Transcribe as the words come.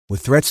With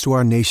threats to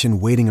our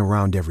nation waiting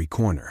around every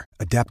corner,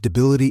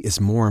 adaptability is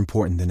more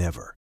important than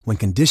ever. When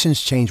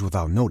conditions change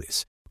without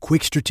notice,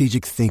 quick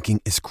strategic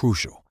thinking is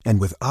crucial.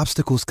 And with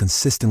obstacles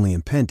consistently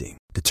impending,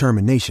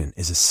 determination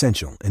is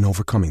essential in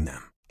overcoming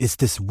them. It's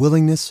this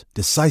willingness,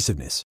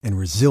 decisiveness, and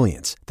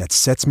resilience that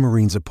sets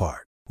Marines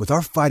apart. With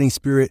our fighting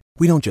spirit,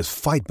 we don't just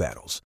fight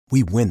battles,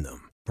 we win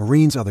them.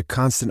 Marines are the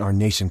constant our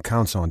nation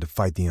counts on to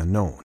fight the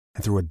unknown.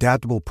 And through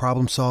adaptable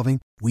problem solving,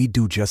 we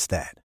do just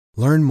that.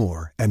 Learn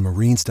more at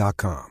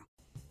marines.com.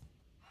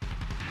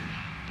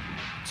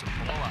 It's a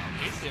blowout.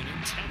 8th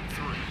inning,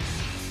 10-3.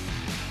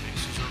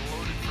 Bases are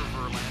loaded for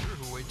Verlander,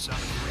 who waits on a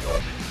 3-0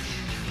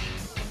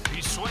 pitch.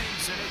 He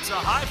swings, and it's a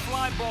high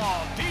fly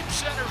ball. Deep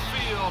center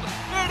field.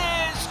 It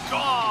is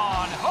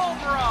gone.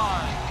 Home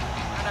run.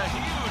 And a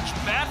huge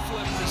bat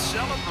flip to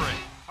celebrate.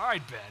 All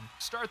right, Ben,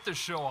 start the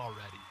show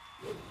already.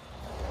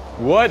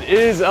 What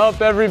is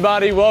up,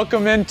 everybody?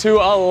 Welcome into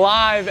a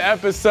live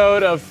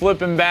episode of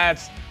Flippin'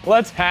 Bats.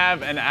 Let's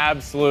have an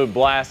absolute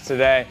blast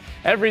today.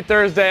 Every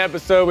Thursday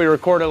episode, we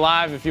record it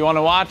live. If you want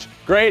to watch,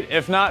 great.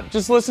 If not,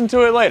 just listen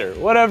to it later,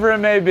 whatever it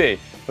may be.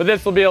 But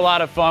this will be a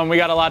lot of fun. We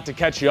got a lot to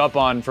catch you up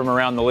on from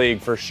around the league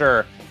for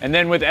sure. And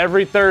then with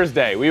every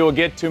Thursday, we will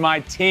get to my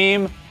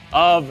team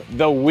of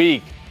the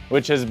week,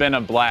 which has been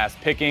a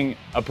blast, picking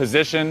a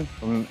position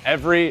from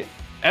every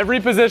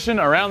position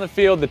around the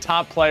field, the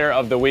top player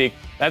of the week.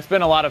 That's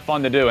been a lot of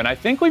fun to do. And I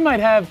think we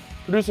might have,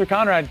 producer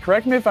Conrad,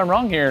 correct me if I'm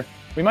wrong here,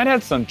 we might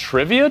have some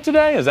trivia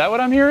today. Is that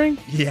what I'm hearing?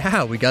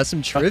 Yeah, we got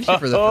some trivia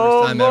for the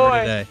first time ever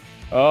today.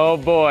 Oh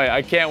boy,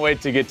 I can't wait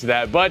to get to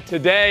that. But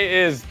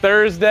today is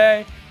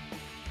Thursday.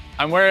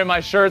 I'm wearing my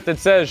shirt that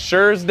says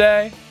Scherzer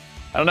Day.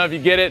 I don't know if you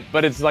get it,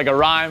 but it's like a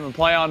rhyme, a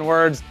play on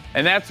words.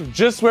 And that's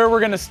just where we're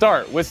going to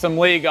start with some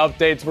league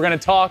updates. We're going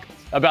to talk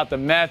about the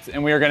Mets,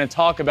 and we are going to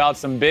talk about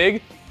some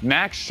big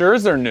Max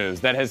Scherzer news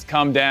that has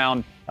come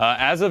down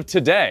as of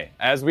today,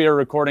 as we are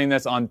recording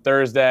this on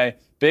Thursday.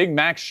 Big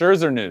Max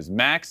Scherzer news.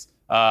 Max,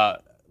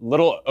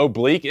 little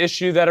oblique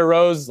issue that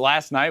arose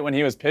last night when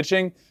he was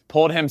pitching,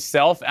 pulled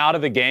himself out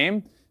of the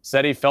game,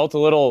 said he felt a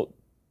little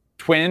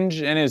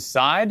twinge in his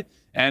side,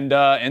 and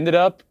ended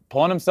up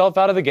pulling himself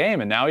out of the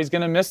game. And now he's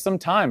going to miss some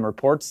time.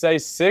 Reports say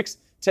 6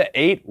 to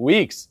 8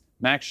 weeks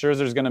Max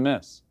Scherzer's going to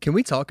miss. Can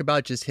we talk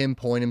about just him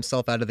pulling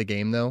himself out of the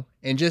game, though?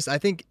 And just, I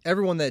think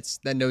everyone that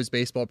knows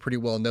baseball pretty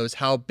well knows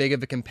how big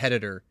of a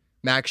competitor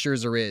Max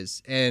Scherzer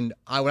is. And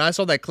when I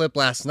saw that clip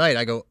last night,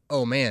 I go,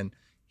 oh man,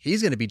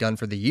 he's going to be done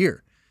for the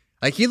year.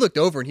 Like, he looked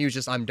over and he was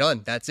just, I'm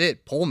done. That's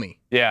it. Pull me.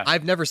 Yeah.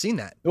 I've never seen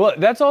that. Well,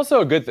 that's also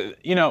a good thing.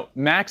 You know,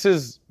 Max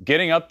is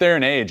getting up there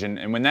in age.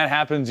 And when that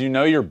happens, you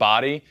know your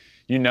body.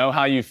 You know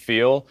how you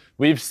feel.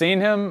 We have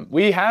seen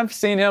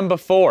him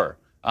before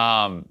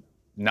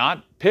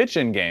not pitch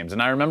in games.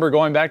 And I remember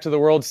going back to the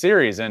World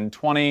Series in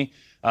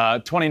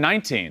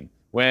 2019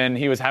 when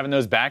he was having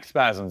those back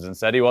spasms and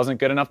said he wasn't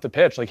good enough to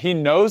pitch. Like, he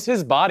knows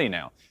his body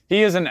now.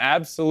 He is an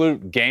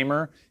absolute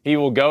gamer. He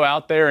will go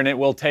out there, and it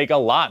will take a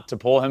lot to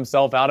pull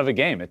himself out of a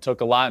game. It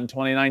took a lot in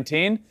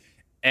 2019.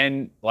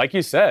 And like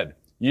you said,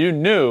 you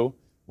knew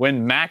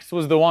when Max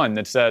was the one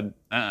that said,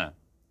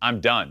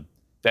 I'm done,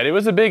 that it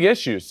was a big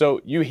issue. So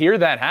you hear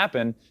that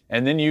happen,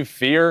 and then you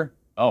fear,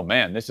 oh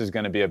man, this is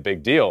going to be a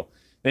big deal.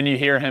 Then you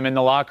hear him in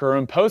the locker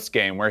room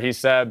post-game where he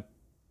said,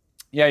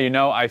 yeah, you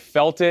know, I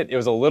felt it. It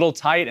was a little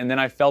tight, and then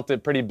I felt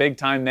it pretty big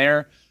time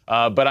there.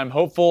 But I'm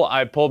hopeful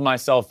I pulled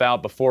myself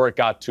out before it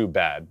got too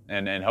bad,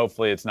 and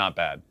hopefully it's not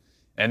bad.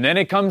 And then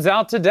it comes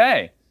out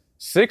today,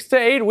 6 to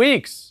 8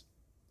 weeks.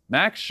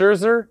 Max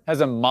Scherzer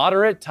has a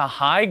moderate to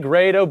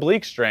high-grade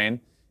oblique strain,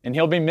 and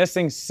he'll be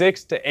missing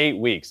 6 to 8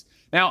 weeks.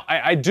 Now,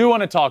 I do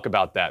want to talk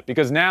about that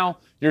because now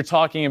you're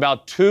talking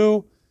about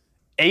two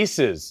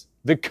aces,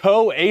 the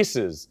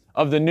co-aces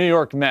of the New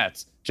York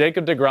Mets.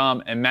 Jacob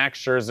deGrom and Max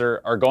Scherzer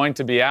are going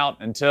to be out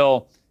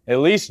until at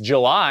least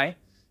July.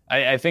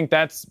 I think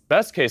that's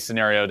best case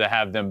scenario to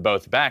have them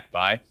both back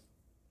by.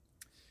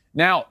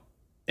 Now,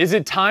 is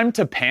it time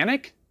to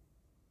panic?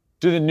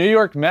 Do the New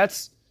York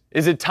Mets,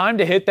 is it time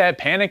to hit that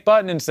panic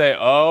button and say,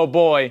 oh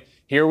boy,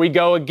 here we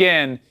go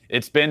again.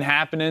 It's been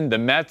happening. The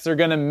Mets are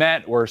going to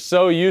Met. We're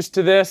so used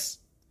to this.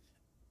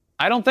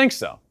 I don't think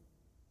so.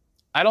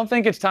 I don't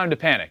think it's time to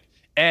panic.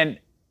 And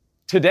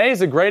today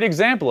is a great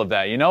example of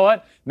that. You know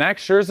what?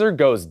 Max Scherzer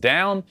goes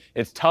down.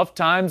 It's tough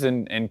times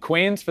in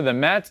Queens for the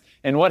Mets.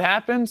 And what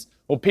happens?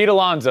 Well, Pete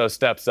Alonso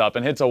steps up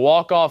and hits a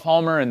walk-off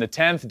homer in the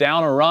 10th,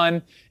 down a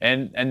run,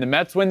 and the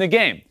Mets win the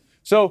game.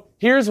 So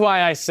here's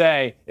why I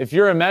say, if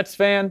you're a Mets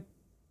fan,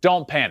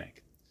 don't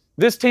panic.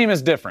 This team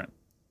is different.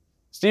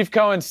 Steve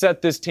Cohen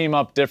set this team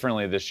up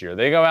differently this year.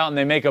 They go out and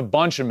they make a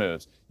bunch of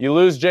moves. You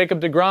lose Jacob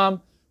deGrom,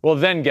 well,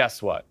 then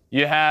guess what?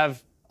 You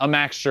have a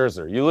Max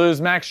Scherzer. You lose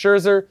Max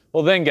Scherzer,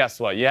 well, then guess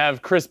what? You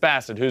have Chris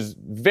Bassett, who's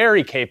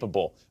very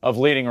capable of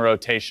leading a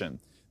rotation.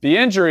 The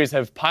injuries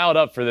have piled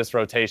up for this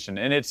rotation,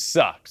 and it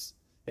sucks.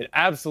 It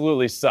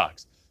absolutely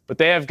sucks. But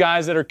they have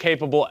guys that are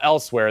capable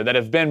elsewhere that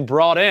have been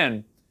brought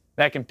in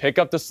that can pick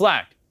up the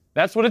slack.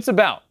 That's what it's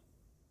about.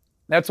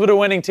 That's what a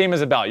winning team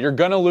is about. You're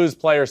going to lose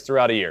players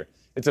throughout a year.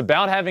 It's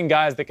about having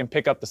guys that can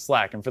pick up the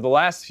slack. And for the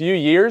last few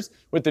years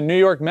with the New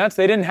York Mets,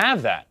 they didn't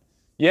have that.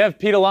 You have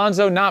Pete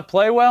Alonso not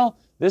play well,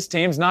 this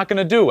team's not going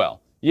to do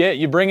well. Yeah,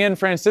 you bring in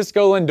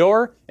Francisco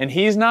Lindor, and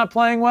he's not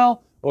playing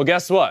well, well,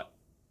 guess what?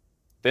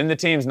 Then the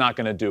team's not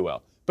going to do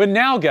well. But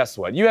now guess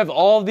what? You have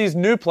all of these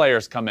new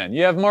players come in.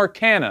 You have Mark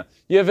Canha.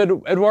 You have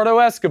Eduardo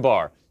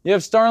Escobar. You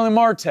have Starlin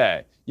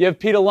Marte. You have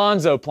Pete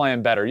Alonso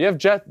playing better. You have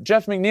Jeff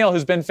McNeil,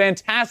 who's been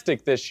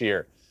fantastic this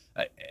year.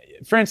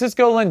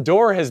 Francisco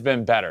Lindor has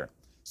been better.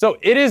 So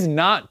it is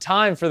not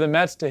time for the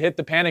Mets to hit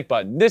the panic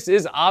button. This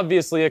is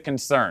obviously a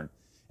concern,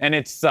 and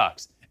it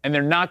sucks. And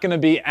they're not going to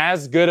be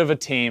as good of a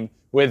team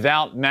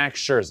without Max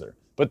Scherzer.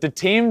 But the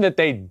team that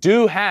they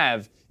do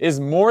have is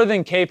more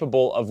than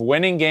capable of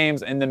winning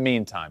games in the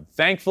meantime.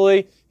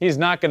 Thankfully, he's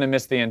not going to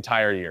miss the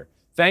entire year.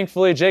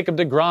 Thankfully, Jacob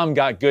deGrom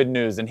got good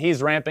news, and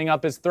he's ramping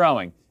up his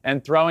throwing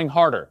and throwing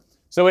harder.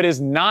 So it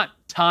is not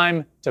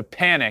time to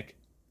panic.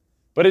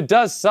 But it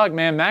does suck,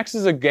 man. Max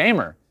is a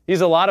gamer.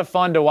 He's a lot of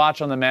fun to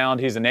watch on the mound.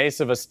 He's an ace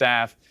of a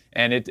staff,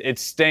 and it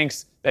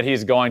stinks that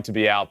he's going to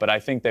be out, but I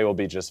think they will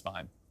be just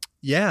fine.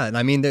 Yeah, and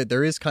I mean,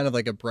 there is kind of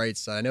like a bright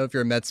side. I know if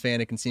you're a Mets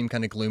fan, it can seem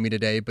kind of gloomy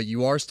today, but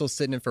you are still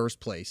sitting in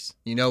first place.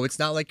 You know, it's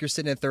not like you're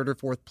sitting in third or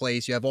fourth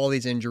place. You have all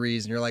these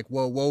injuries, and you're like,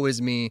 whoa, woe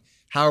is me.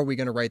 How are we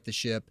going to right the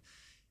ship?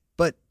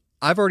 But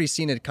I've already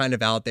seen it kind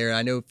of out there.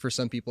 I know for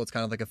some people it's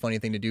kind of like a funny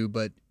thing to do,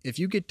 but if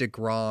you get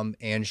deGrom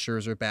and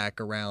Scherzer back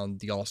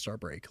around the All-Star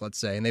break, let's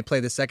say, and they play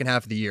the second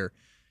half of the year,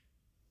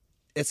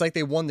 it's like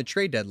they won the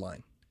trade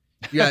deadline.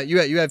 Yeah,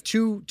 you have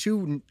two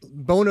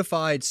bona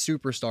fide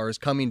superstars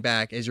coming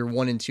back as your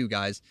 1 and 2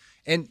 guys.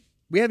 And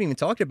we haven't even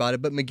talked about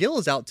it, but McGill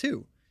is out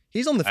too.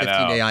 He's on the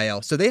 15-day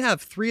IL. So they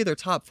have 3 of their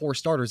top 4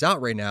 starters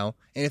out right now.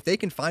 And if they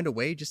can find a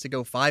way just to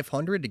go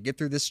 500 to get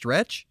through this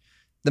stretch,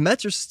 the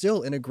Mets are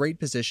still in a great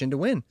position to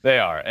win. They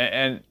are.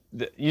 And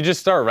you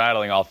just start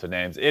rattling off the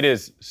names. It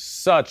is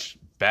such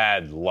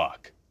bad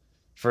luck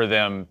for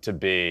them to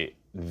be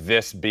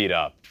this beat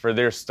up, for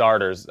their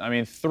starters. I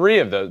mean, 3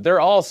 of those, they're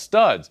all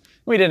studs.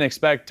 We didn't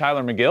expect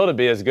Tyler McGill to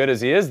be as good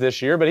as he is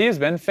this year, but he's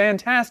been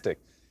fantastic.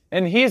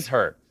 And he's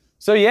hurt.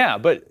 So yeah,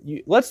 but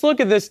let's look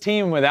at this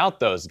team without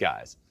those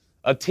guys.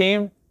 A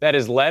team that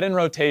is led in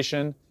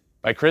rotation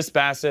by Chris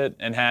Bassett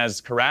and has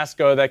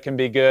Carrasco that can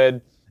be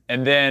good.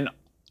 And then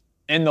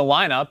in the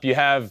lineup, you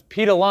have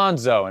Pete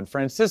Alonso and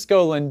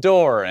Francisco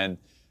Lindor and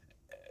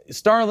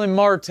Starlin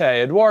Marte,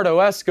 Eduardo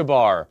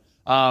Escobar.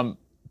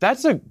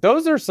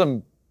 Those are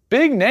some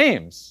big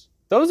names.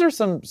 Those are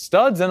some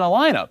studs in a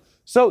lineup.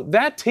 So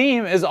that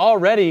team is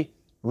already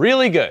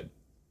really good,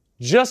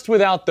 just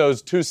without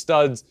those 2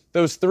 studs,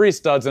 those 3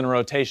 studs in a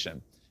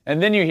rotation.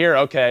 And then you hear,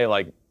 okay,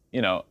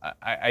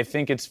 I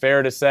think it's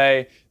fair to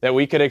say that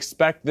we could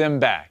expect them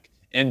back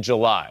in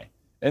July.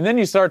 And then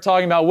you start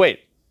talking about,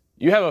 wait,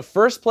 you have a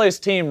first-place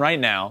team right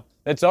now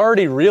that's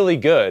already really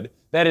good,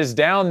 that is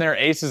down their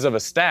aces of a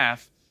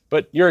staff,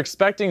 but you're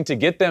expecting to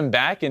get them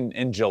back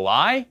in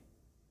July?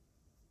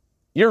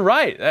 You're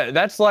right.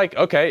 That's like,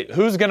 okay,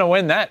 who's going to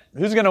win that?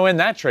 Who's going to win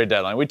that trade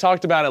deadline? We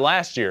talked about it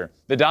last year.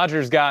 The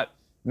Dodgers got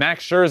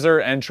Max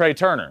Scherzer and Trey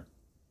Turner.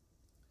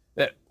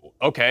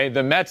 Okay,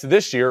 the Mets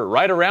this year,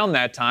 right around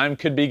that time,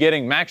 could be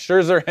getting Max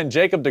Scherzer and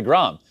Jacob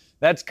deGrom.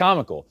 That's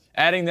comical,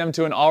 adding them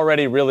to an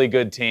already really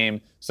good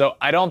team. So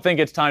I don't think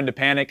it's time to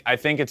panic. I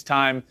think it's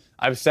time.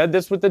 I've said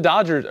this with the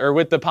Dodgers or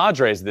with the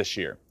Padres this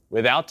year.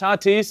 Without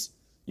Tatis,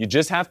 you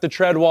just have to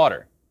tread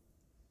water.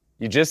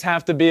 You just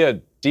have to be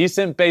a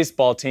decent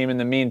baseball team in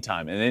the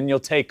meantime, and then you'll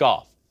take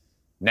off.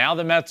 Now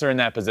the Mets are in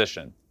that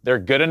position. They're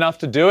good enough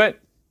to do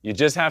it. You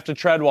just have to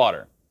tread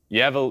water.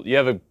 You have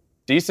a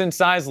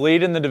decent-sized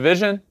lead in the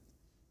division.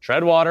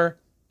 Tread water.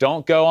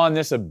 Don't go on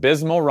this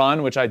abysmal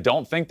run, which I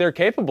don't think they're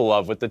capable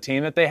of with the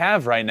team that they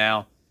have right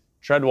now.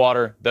 Tread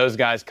water. Those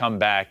guys come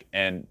back,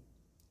 and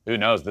who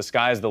knows? The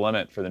sky's the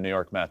limit for the New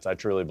York Mets. I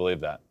truly believe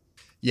that.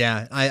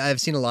 Yeah,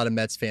 I've seen a lot of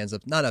Mets fans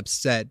not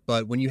upset,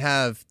 but when you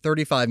have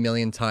 $35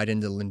 million tied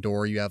into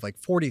Lindor, you have like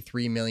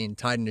 $43 million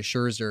tied into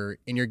Scherzer,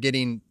 and you're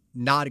getting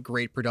not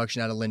great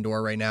production out of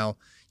Lindor right now.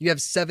 You have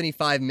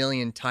 $75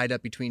 million tied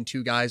up between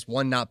 2 guys,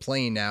 one not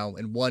playing now,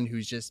 and one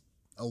who's just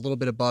a little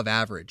bit above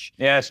average.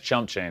 Yeah, it's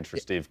chump change for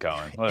Steve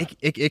Cohen.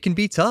 It can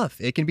be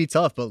tough. It can be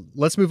tough, but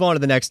let's move on to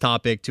the next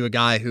topic, to a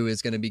guy who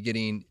is going to be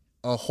getting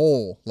a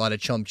whole lot of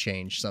chump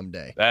change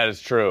someday. That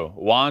is true.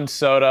 Juan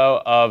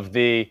Soto of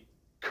the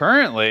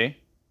currently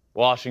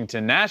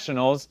Washington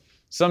Nationals.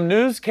 Some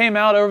news came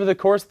out over the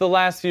course of the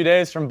last few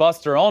days from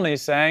Buster Olney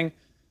saying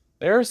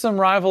there are some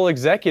rival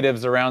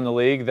executives around the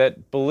league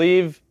that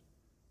believe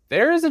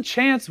there is a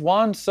chance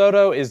Juan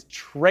Soto is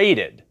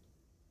traded.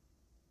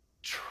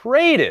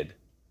 Traded.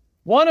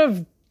 One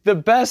of the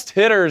best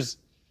hitters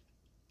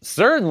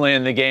certainly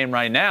in the game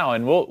right now,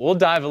 and we'll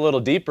dive a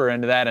little deeper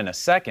into that in a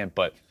second,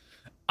 but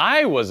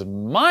I was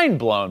mind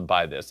blown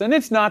by this. And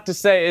it's not to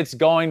say it's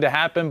going to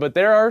happen, but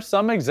there are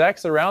some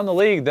execs around the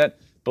league that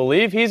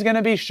believe he's going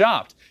to be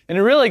shopped. And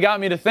it really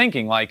got me to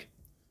thinking, like,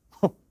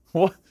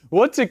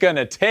 what's it going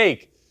to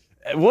take?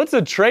 What's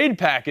a trade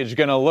package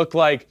going to look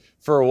like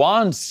for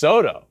Juan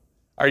Soto?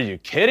 Are you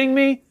kidding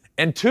me?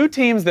 And two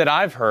teams that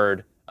I've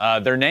heard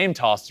their name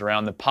tossed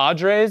around, the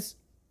Padres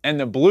and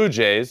the Blue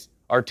Jays,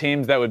 are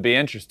teams that would be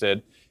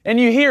interested. And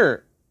you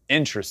hear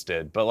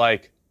interested, but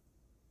like,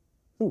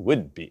 who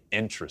wouldn't be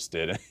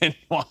interested in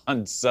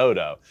Juan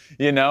Soto?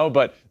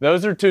 But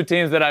those are two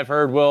teams that I've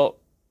heard will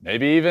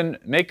maybe even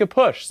make a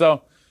push.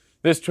 So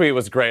this tweet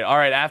was great. All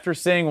right, after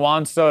seeing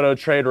Juan Soto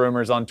trade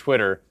rumors on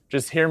Twitter,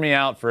 just hear me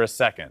out for a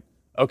second.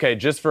 Okay,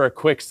 just for a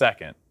quick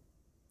second.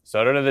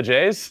 Soto to the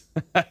Jays?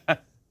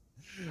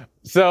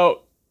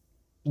 So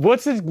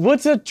what's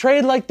a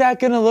trade like that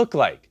going to look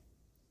like?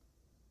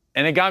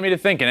 And it got me to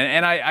thinking.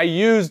 And I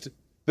used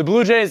the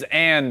Blue Jays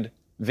and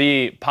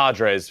the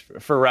Padres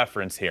for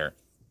reference here.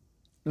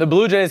 The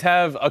Blue Jays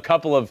have a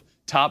couple of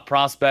top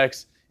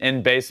prospects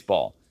in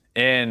baseball,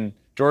 in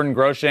Jordan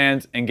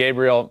Groshans and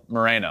Gabriel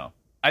Moreno.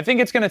 I think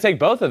it's going to take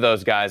both of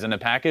those guys in a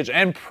package,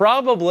 and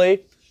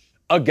probably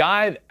a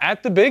guy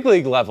at the big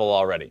league level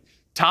already.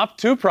 Top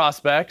two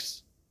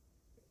prospects,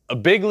 a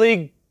big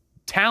league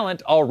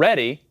talent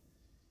already.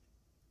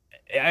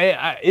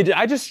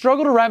 I just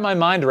struggle to wrap my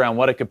mind around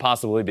what it could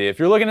possibly be. If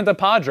you're looking at the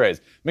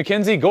Padres,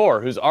 Mackenzie Gore,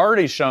 who's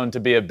already shown to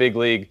be a big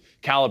league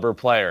caliber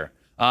player.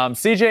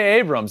 C.J.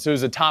 Abrams,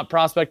 who's a top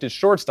prospect at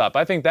shortstop.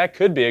 I think that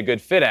could be a good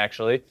fit,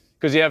 actually,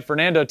 because you have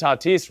Fernando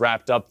Tatis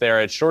wrapped up there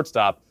at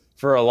shortstop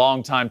for a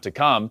long time to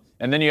come,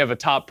 and then you have a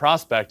top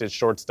prospect at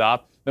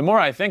shortstop. The more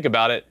I think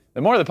about it,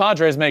 the more the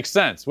Padres make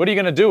sense. What are you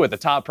going to do with the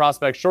top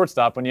prospect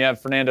shortstop when you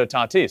have Fernando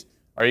Tatis?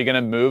 Are you going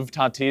to move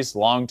Tatis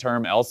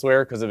long-term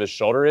elsewhere because of his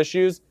shoulder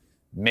issues?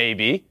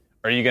 Maybe.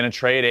 Are you going to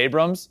trade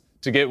Abrams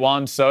to get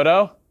Juan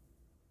Soto?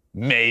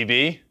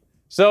 Maybe.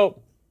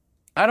 So,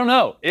 I don't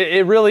know.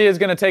 It really is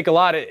going to take a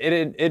lot.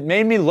 It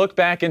made me look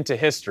back into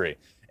history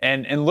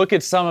and look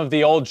at some of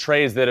the old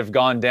trades that have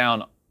gone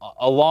down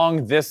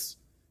along this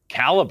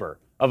caliber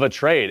of a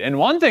trade. And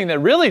one thing that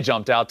really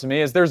jumped out to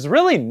me is there's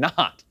really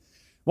not.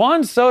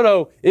 Juan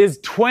Soto is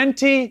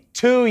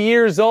 22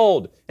 years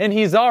old, and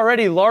he's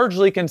already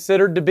largely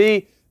considered to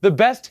be the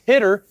best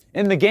hitter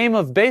in the game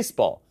of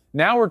baseball.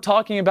 Now we're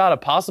talking about a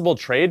possible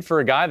trade for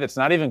a guy that's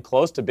not even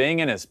close to being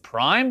in his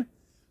prime?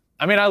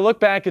 I mean, I look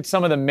back at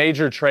some of the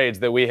major trades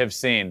that we have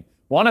seen,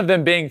 one of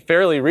them being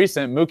fairly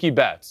recent, Mookie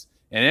Betts.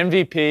 An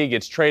MVP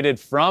gets traded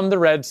from the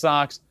Red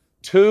Sox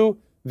to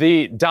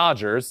the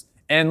Dodgers.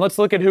 And let's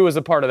look at who was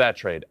a part of that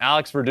trade.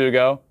 Alex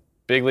Verdugo,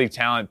 big league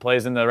talent,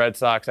 plays in the Red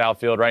Sox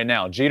outfield right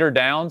now. Jeter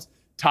Downs,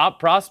 top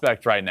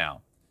prospect right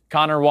now.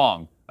 Connor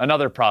Wong,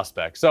 another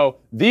prospect. So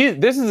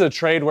this is a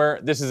trade where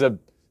this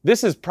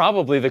is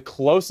probably the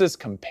closest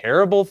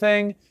comparable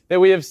thing that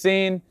we have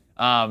seen.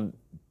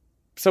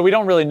 So we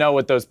don't really know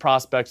what those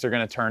prospects are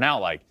going to turn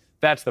out like.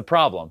 That's the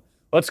problem.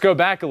 Let's go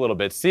back a little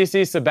bit.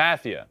 CC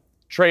Sabathia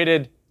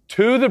traded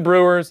to the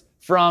Brewers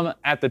from,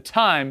 at the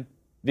time,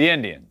 the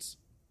Indians.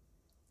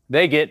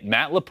 They get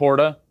Matt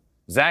Laporta,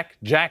 Zach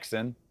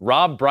Jackson,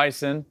 Rob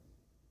Bryson,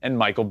 and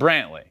Michael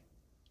Brantley.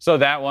 So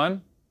that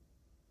one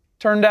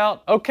turned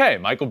out okay.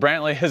 Michael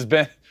Brantley has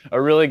been a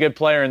really good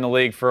player in the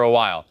league for a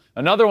while.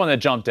 Another one that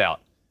jumped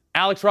out,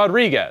 Alex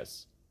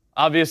Rodriguez.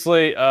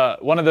 Obviously,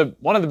 one of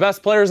the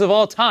best players of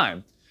all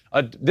time.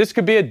 This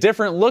could be a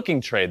different looking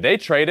trade. They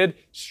traded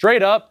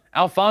straight up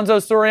Alfonso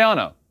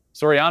Soriano.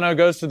 Soriano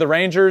goes to the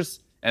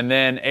Rangers, and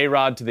then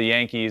A-Rod to the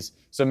Yankees.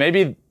 So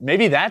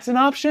maybe that's an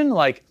option,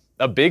 like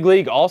a big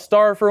league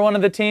all-star for one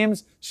of the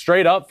teams,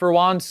 straight up for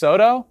Juan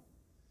Soto.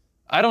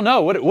 I don't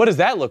know. What does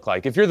that look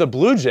like? If you're the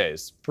Blue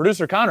Jays,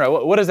 producer Conrad,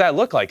 what does that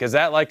look like? Is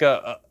that like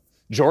a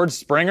George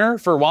Springer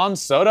for Juan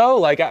Soto?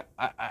 Like,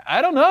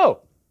 I don't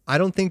know. I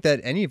don't think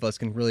that any of us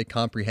can really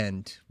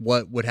comprehend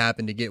what would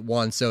happen to get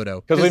Juan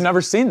Soto. Because we've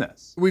never seen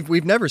this.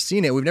 We've never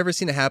seen it. We've never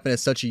seen it happen at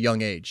such a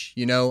young age.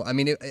 I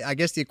mean, I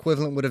guess the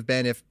equivalent would have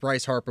been if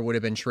Bryce Harper would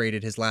have been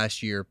traded his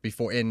last year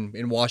before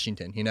in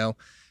Washington,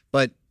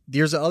 But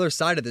there's the other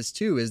side of this,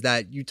 too, is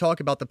that you talk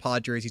about the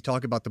Padres, you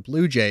talk about the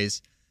Blue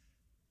Jays.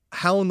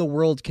 How in the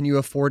world can you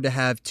afford to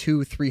have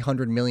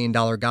 $200-300 million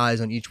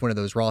guys on each one of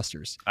those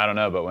rosters? I don't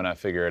know, but when I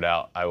figure it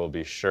out, I will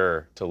be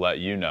sure to let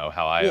you know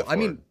how I afford. I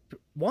mean,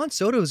 Juan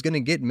Soto is going to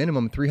get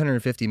minimum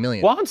 $350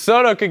 million. Juan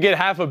Soto could get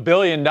 $500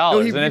 million,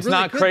 and it's really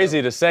not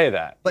crazy to say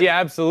that. But he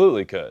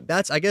absolutely could.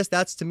 I guess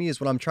that's to me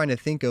is what I'm trying to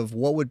think of.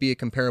 What would be a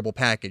comparable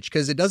package?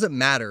 Because it doesn't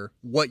matter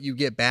what you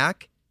get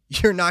back.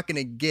 You're not going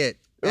to get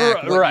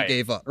back what you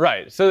gave up.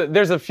 Right. So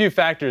there's a few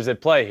factors at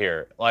play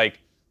here. Like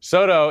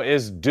Soto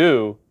is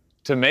due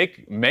to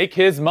make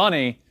his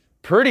money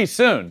pretty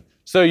soon.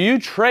 So you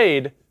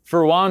trade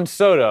for Juan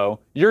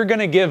Soto, you're going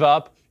to give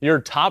up your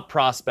top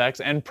prospects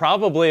and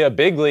probably a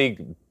big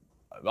league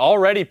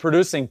already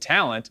producing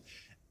talent.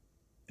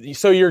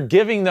 So you're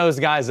giving those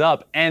guys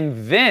up,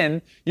 and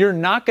then you're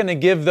not going to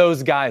give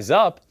those guys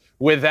up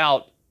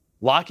without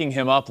locking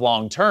him up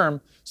long term.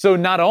 So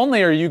not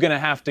only are you going to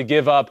have to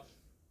give up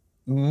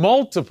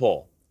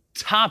multiple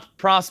top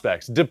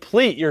prospects,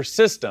 deplete your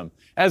system,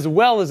 as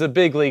well as a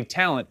big league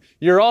talent,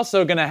 you're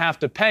also going to have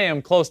to pay him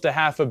close to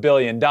 $500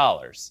 million.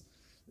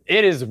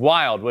 It is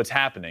wild what's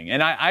happening.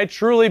 And I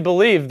truly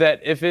believe that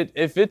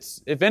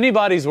if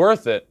anybody's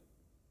worth it,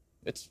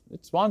 it's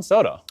Juan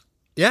Soto.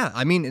 Yeah,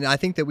 I mean, and I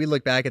think that we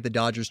look back at the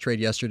Dodgers trade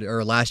yesterday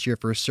or last year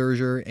for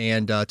Scherzer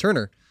and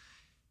Turner.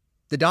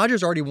 The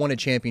Dodgers already won a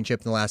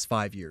championship in the last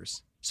 5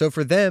 years. So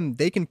for them,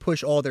 they can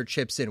push all their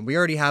chips in. We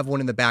already have one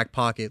in the back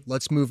pocket.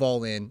 Let's move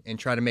all in and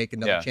try to make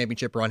another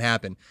championship run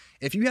happen.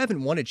 If you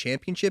haven't won a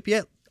championship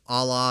yet,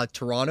 a la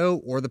Toronto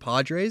or the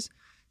Padres,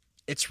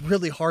 it's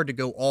really hard to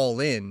go all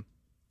in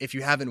if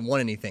you haven't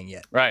won anything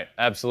yet. Right,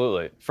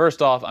 absolutely.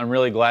 First off, I'm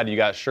really glad you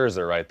got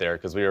Scherzer right there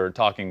because we were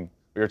talking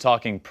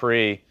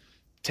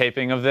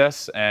pre-taping of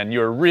this, and you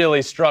were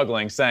really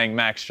struggling saying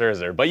Max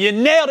Scherzer, but you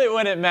nailed it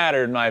when it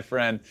mattered, my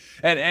friend.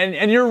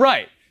 And you're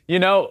right. You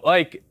know,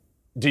 like,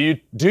 do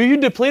you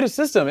deplete a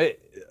system? It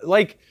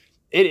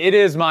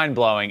is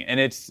mind-blowing, and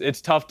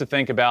it's tough to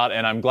think about,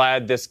 and I'm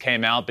glad this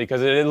came out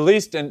because it at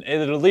least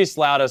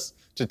allowed us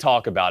to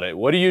talk about it.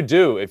 What do you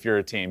do if you're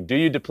a team? Do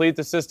you deplete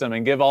the system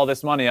and give all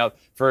this money up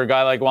for a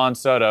guy like Juan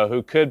Soto,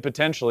 who could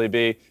potentially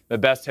be the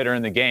best hitter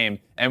in the game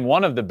and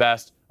one of the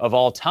best of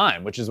all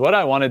time, which is what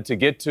I wanted to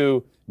get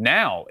to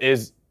now,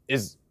 is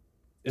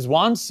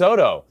Juan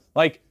Soto.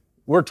 Like,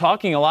 we're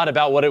talking a lot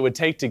about what it would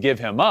take to give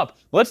him up.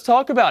 Let's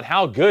talk about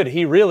how good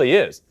he really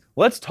is.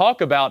 Let's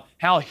talk about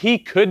how he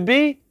could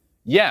be,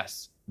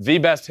 yes, the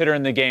best hitter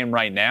in the game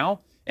right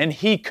now, and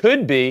he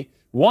could be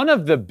one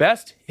of the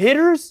best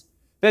hitters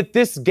that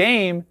this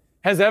game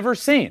has ever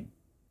seen.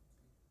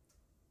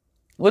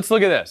 Let's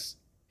look at this.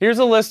 Here's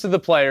a list of the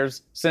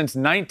players since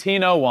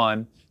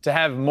 1901 to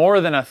have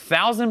more than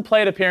 1,000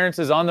 plate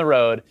appearances on the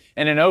road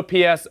and an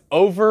OPS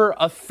over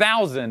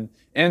 1,000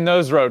 in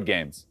those road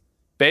games.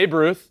 Babe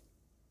Ruth,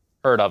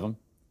 heard of him.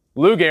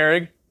 Lou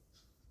Gehrig,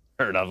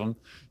 heard of him.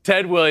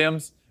 Ted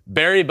Williams,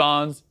 Barry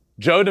Bonds,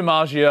 Joe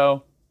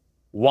DiMaggio,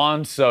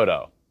 Juan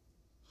Soto.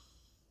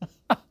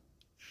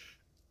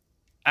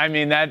 I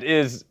mean, that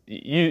is,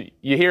 you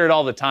hear it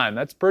all the time.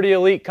 That's pretty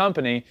elite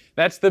company.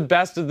 That's the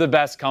best of the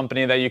best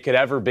company that you could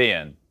ever be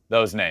in,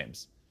 those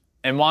names.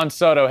 And Juan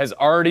Soto has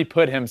already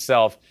put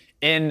himself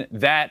in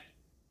that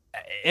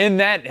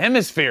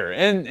hemisphere,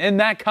 in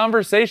that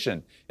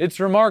conversation. It's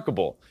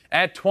remarkable.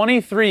 At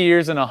 23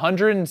 years and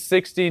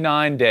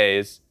 169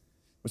 days,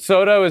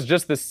 Soto is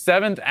just the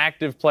 7th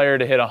active player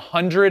to hit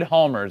 100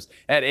 homers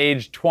at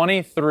age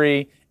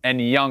 23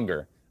 and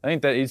younger. I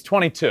think that he's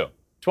 22.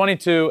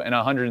 22 and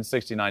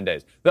 169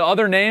 days. The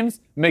other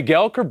names,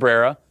 Miguel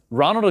Cabrera,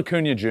 Ronald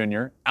Acuna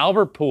Jr.,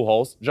 Albert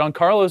Pujols,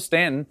 Giancarlo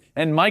Stanton,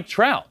 and Mike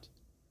Trout.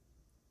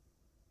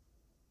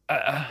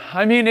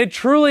 I mean, it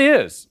truly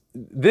is.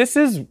 This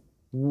is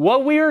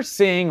what we are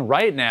seeing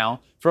right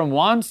now from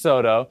Juan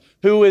Soto,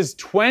 who is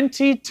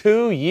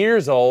 22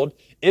 years old,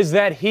 is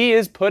that he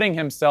is putting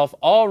himself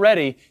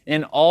already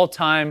in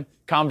all-time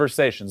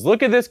conversations.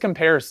 Look at this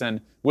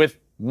comparison with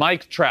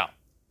Mike Trout,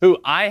 who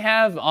I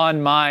have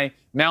on my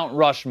Mount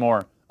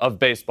Rushmore of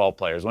baseball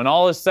players. When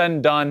all is said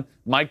and done,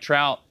 Mike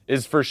Trout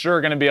is for sure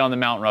going to be on the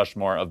Mount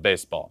Rushmore of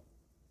baseball.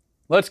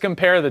 Let's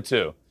compare the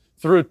two.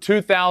 Through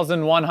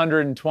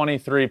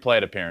 2,123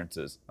 plate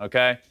appearances,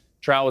 okay?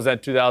 Trout was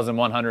at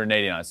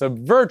 2,189. So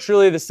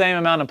virtually the same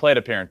amount of plate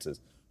appearances.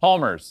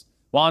 Homers,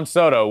 Juan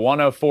Soto,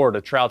 104 to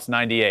Trout's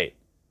 98.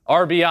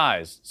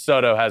 RBIs,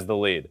 Soto has the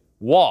lead.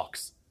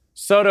 Walks,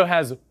 Soto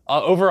has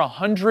over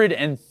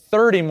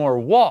 130 more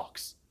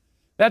walks.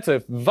 That's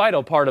a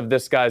vital part of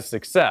this guy's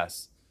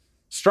success.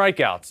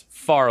 Strikeouts,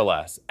 far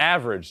less.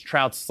 Average,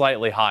 Trout's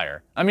slightly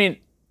higher. I mean,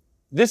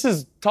 this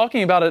is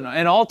talking about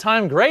an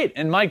all-time great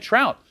in Mike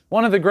Trout,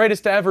 one of the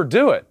greatest to ever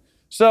do it.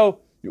 So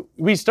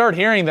we start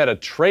hearing that a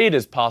trade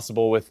is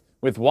possible with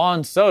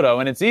Juan Soto,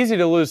 and it's easy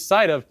to lose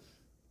sight of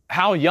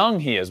how young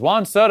he is.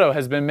 Juan Soto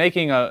has been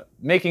making a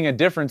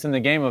difference in the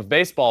game of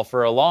baseball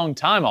for a long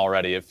time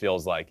already, it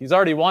feels like. He's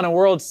already won a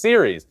World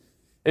Series.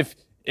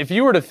 If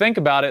you were to think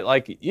about it,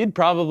 like, you'd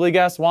probably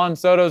guess Juan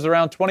Soto's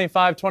around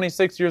 25,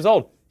 26 years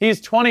old. He's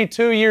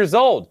 22 years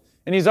old,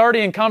 and he's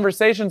already in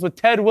conversations with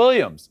Ted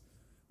Williams.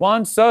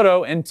 Juan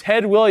Soto and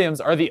Ted Williams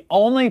are the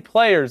only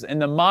players in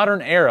the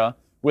modern era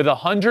with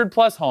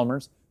 100-plus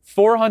homers,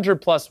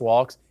 400-plus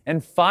walks,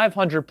 and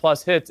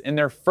 500-plus hits in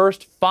their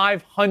first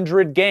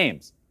 500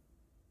 games.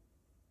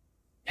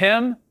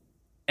 Him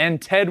and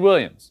Ted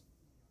Williams,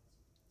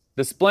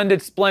 the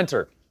splendid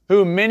splinter,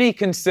 who many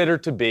consider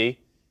to be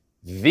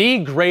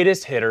the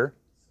greatest hitter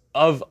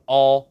of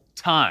all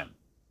time.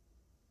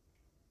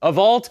 Of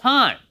all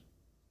time.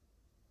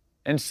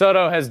 And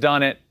Soto has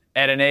done it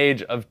at an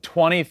age of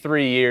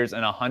 23 years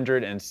and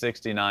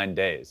 169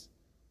 days.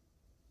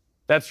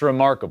 That's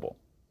remarkable.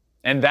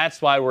 And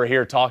that's why we're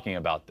here talking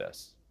about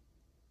this.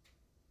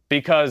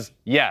 Because,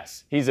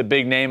 yes, he's a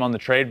big name on the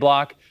trade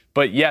block,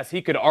 but yes,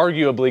 he could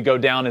arguably go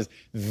down as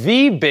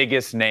the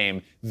biggest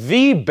name,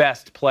 the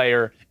best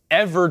player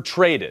ever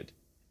traded.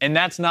 And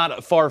that's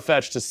not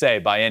far-fetched to say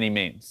by any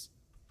means.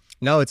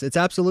 No, it's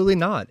absolutely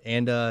not.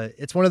 And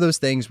it's one of those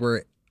things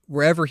where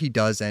wherever he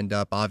does end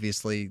up,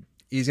 obviously,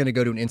 he's going to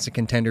go to an instant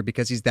contender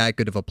because he's that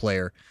good of a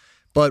player.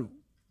 But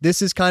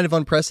this is kind of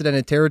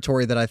unprecedented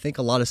territory that I think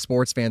a lot of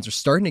sports fans are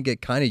starting to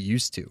get kind of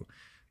used to.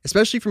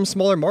 especially from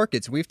smaller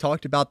markets. We've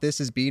talked about this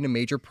as being a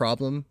major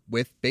problem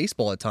with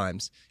baseball at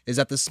times, is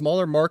that the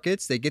smaller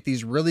markets, they get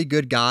these really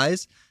good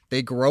guys,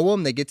 they grow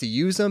them, they get to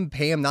use them,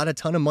 pay them not a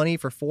ton of money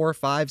for 4,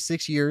 5,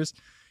 6 years.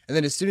 And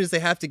then as soon as they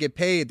have to get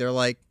paid, they're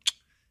like,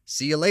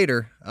 see you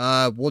later.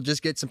 We'll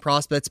just get some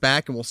prospects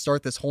back and we'll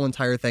start this whole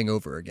entire thing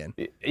over again.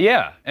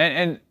 Yeah.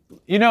 And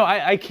you know,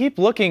 I keep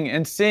looking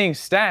and seeing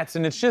stats,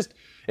 and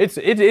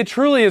it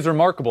truly is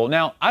remarkable.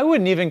 Now, I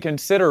wouldn't even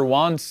consider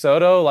Juan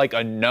Soto like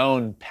a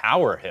known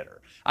power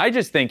hitter. I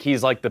just think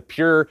he's like the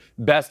pure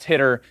best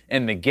hitter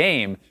in the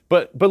game.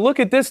 But look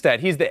at this stat.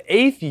 He's the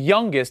 8th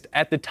youngest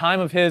at the time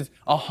of his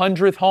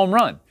 100th home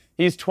run.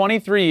 He's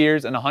 23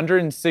 years and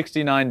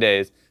 169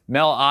 days.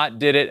 Mel Ott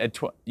did it at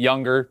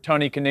younger.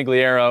 Tony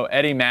Conigliaro,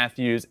 Eddie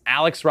Matthews,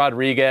 Alex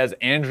Rodriguez,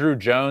 Andrew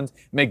Jones,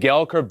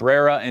 Miguel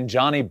Cabrera, and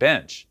Johnny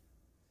Bench.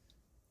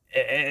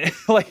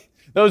 Like,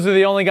 those are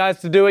the only guys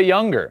to do it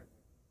younger.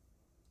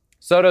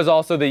 Soto's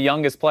also the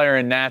youngest player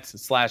in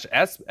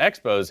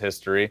Nats/Expos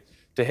history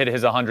to hit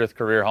his 100th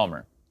career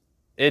homer.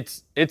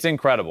 It's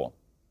incredible.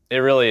 It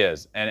really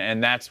is.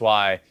 And that's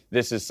why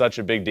this is such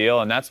a big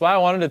deal. And that's why I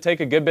wanted to take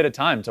a good bit of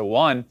time to,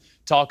 one,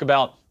 talk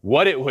about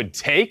what it would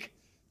take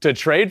to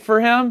trade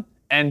for him,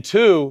 and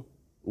two,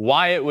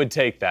 why it would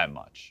take that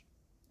much.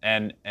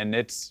 And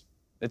it's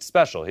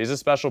special. He's a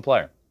special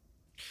player.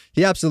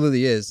 He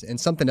absolutely is. And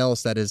something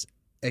else that is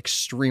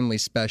extremely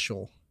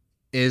special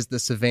is the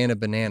Savannah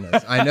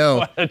Bananas. I know.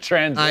 What a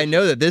transition. I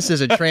know that this is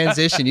a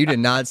transition you did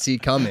not see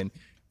coming.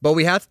 But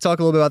we have to talk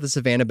a little bit about the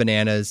Savannah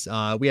Bananas.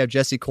 We have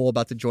Jesse Cole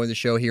about to join the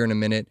show here in a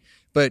minute.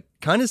 But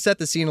kind of set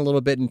the scene a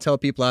little bit and tell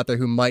people out there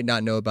who might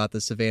not know about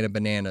the Savannah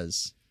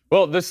Bananas.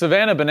 Well, the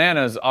Savannah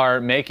Bananas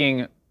are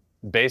making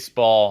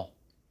baseball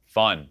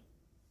fun.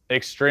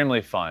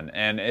 Extremely fun.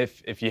 And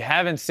if you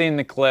haven't seen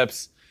the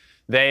clips,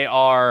 they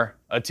are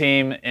a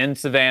team in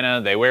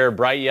Savannah. They wear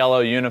bright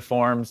yellow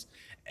uniforms.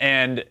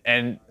 And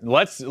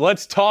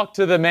let's talk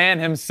to the man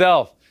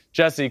himself,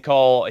 Jesse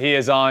Cole. He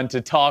is on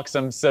to talk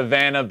some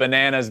Savannah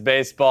Bananas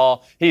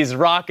baseball. He's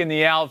rocking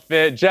the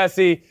outfit.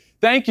 Jesse,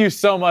 thank you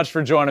so much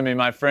for joining me,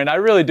 my friend. I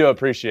really do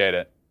appreciate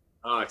it.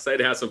 Excited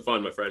to have some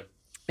fun, my friend.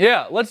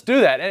 Yeah, let's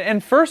do that.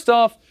 And first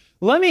off,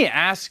 let me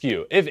ask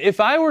you,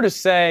 if I were to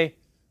say,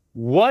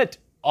 what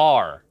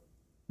are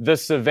the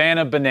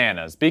Savannah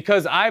Bananas?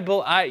 Because I've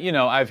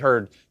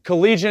heard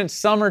collegiate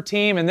summer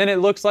team, and then it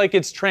looks like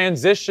it's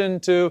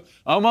transitioned to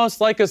almost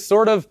like a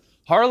sort of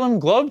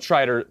Harlem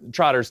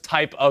Globetrotters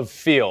type of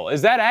feel.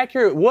 Is that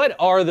accurate? What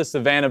are the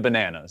Savannah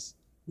Bananas?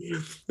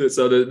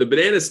 So the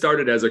Bananas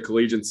started as a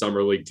collegiate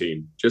summer league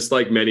team, just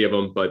like many of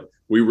them, but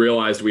we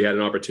realized we had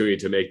an opportunity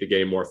to make the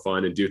game more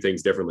fun and do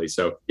things differently.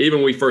 So even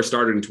when we first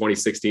started in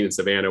 2016 in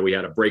Savannah, we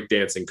had a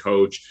breakdancing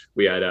coach.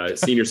 We had a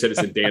senior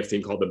citizen dance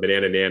team called the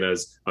Banana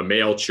Nanas, a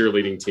male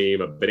cheerleading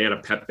team, a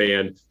banana pep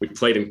band. We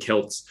played in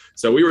kilts.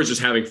 So we were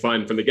just having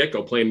fun from the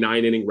get-go, playing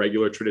 9-inning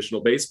regular traditional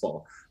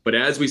baseball. But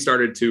as we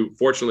started to,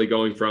 fortunately,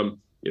 going from,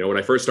 when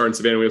I first started in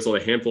Savannah, we sold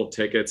a handful of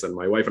tickets, and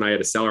my wife and I had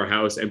to sell our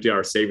house, empty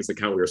our savings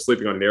account. We were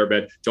sleeping on an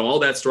airbed, to all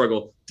that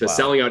struggle, to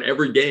selling out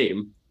every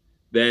game.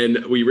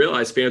 Then we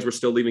realized fans were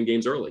still leaving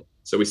games early.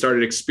 So we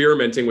started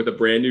experimenting with a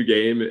brand new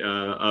game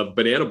of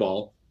banana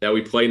ball that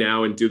we play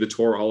now and do the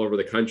tour all over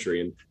the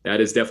country. And that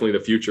is definitely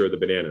the future of the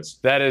Bananas.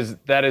 That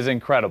is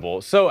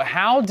incredible. So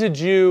how did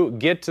you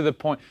get to the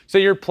point? So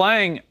you're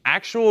playing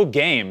actual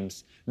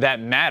games that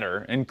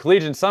matter in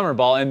collegiate summer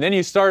ball, and then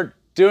you start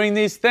doing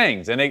these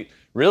things, and it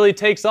really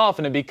takes off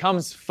and it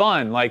becomes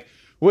fun. Like,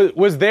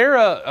 was there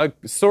a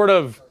sort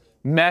of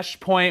mesh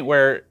point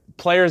where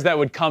players that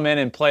would come in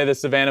and play the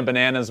Savannah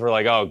Bananas were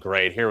like, oh,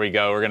 great, here we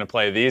go, we're going to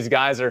play these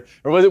guys? Or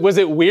was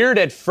it weird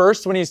at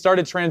first when you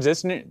started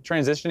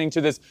transitioning to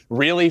this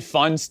really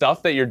fun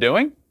stuff that you're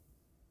doing?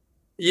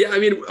 Yeah, I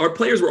mean, our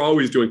players were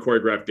always doing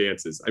choreographed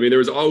dances. I mean, there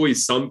was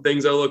always some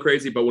things that were a little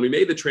crazy, but when we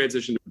made the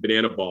transition to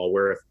banana ball,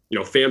 where,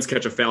 fans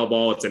catch a foul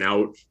ball, it's an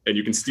out, and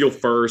you can steal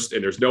first,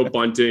 and there's no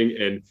bunting,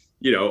 and,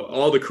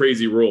 all the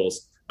crazy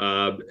rules,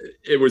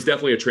 it was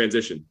definitely a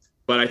transition.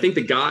 But I think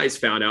the guys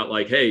found out,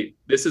 like, hey,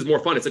 this is more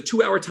fun. It's a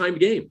 2-hour timed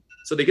game.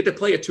 So they get to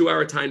play a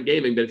 2-hour timed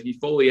game and be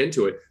fully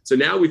into it. So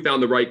now we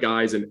found the right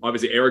guys. And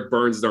obviously Eric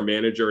Burns is our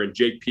manager, and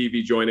Jake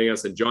Peavy joining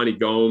us, and Johnny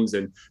Gomes,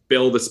 and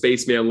Bill the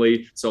Spaceman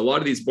Lee. So a lot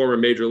of these former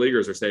major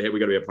leaguers are saying, hey, we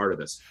got to be a part of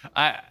this.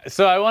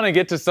 So I want to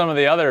get to some of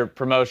the other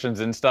promotions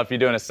and stuff you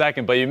do in a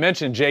second. But you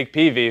mentioned Jake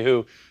Peavy,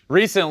 who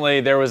recently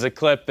there was a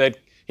clip that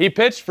he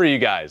pitched for you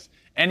guys.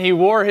 And he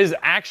wore his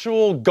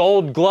actual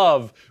gold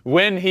glove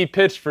when he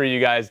pitched for you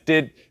guys.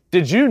 Did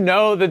you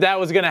know that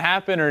was going to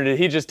happen, or did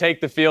he just take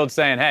the field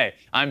saying, hey,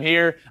 I'm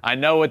here, I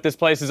know what this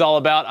place is all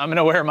about, I'm going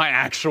to wear my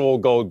actual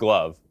gold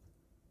glove?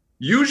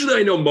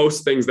 Usually I know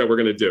most things that we're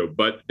going to do,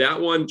 but that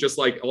one, just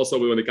like also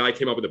when the guy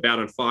came up with a bat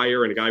on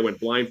fire and a guy went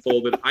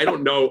blindfolded, I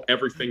don't know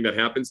everything that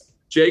happens.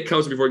 Jake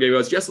comes before the game, he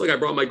goes, just like I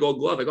brought my gold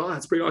glove. I go, oh,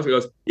 that's pretty awesome. He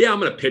goes, yeah, I'm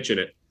going to pitch in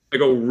it. I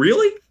go,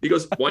 really? He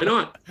goes, why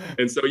not?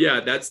 And so, yeah,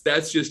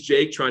 that's just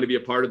Jake trying to be a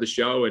part of the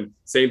show. And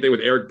same thing with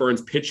Eric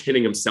Burns pitch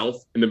hitting himself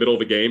in the middle of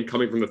the game,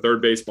 coming from the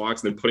third base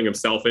box and then putting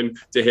himself in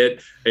to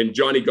hit. And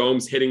Johnny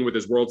Gomes hitting with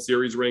his World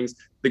Series rings.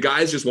 The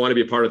guys just want to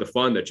be a part of the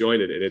fun that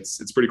joined it. And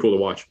it's pretty cool to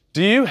watch.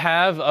 Do you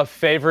have a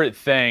favorite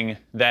thing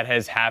that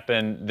has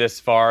happened this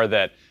far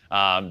that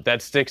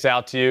sticks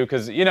out to you?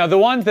 Because, the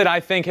ones that I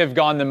think have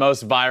gone the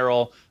most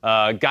viral,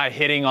 guy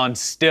hitting on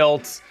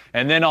stilts,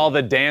 and then all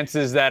the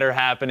dances that are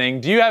happening.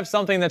 Do you have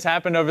something that's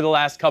happened over the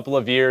last couple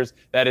of years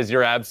that is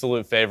your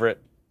absolute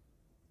favorite?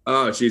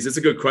 Oh, geez, it's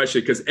a good question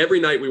because every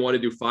night we want to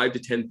do 5 to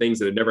 10 things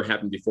that had never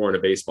happened before on a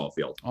baseball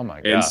field. Oh,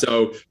 my God. And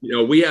so,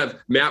 we have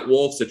Matt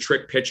Wolf's a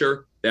trick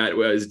pitcher. That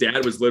his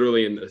dad was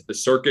literally in the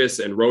circus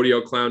and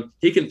rodeo clown.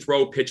 He can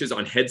throw pitches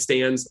on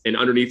headstands and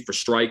underneath for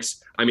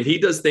strikes. I mean, he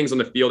does things on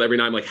the field every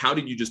night. I'm like, how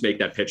did you just make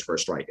that pitch for a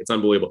strike? It's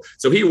unbelievable.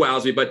 So he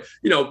wows me. But,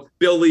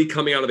 Bill Lee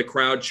coming out of the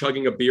crowd,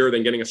 chugging a beer,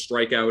 then getting a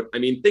strikeout. I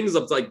mean, things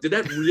of like, did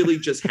that really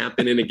just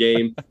happen in a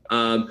game?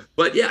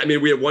 But yeah, I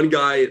mean, we have one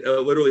guy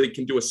literally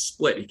can do a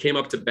split. He came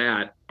up to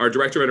bat. Our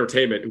director of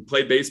entertainment who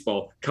played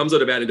baseball comes out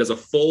to bat and does a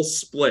full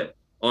split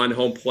on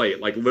home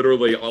plate, like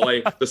literally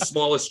the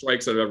smallest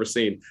strikes I've ever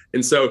seen.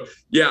 And so,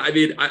 yeah, I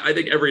mean, I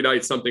think every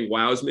night something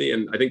wows me,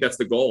 and I think that's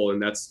the goal. And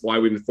that's why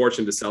we've been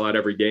fortunate to sell out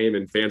every game,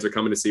 and fans are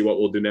coming to see what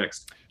we'll do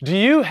next. Do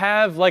you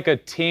have like a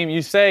team?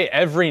 You say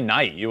every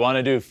night you want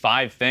to do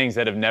 5 things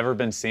that have never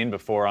been seen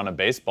before on a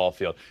baseball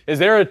field. Is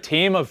there a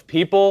team of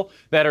people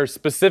that are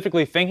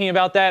specifically thinking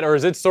about that? Or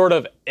is it sort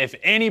of, if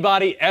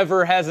anybody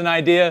ever has an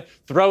idea,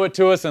 throw it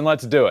to us and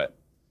let's do it?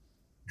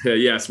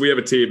 Yes, we have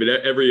a team. And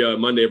every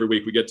Monday, every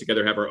week, we get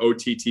together, have our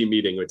OTT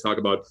meeting. We talk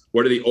about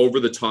what are the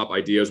over-the-top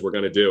ideas we're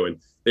going to do. And,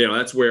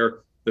 that's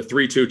where the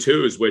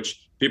 3-2-2s,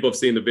 which people have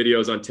seen the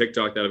videos on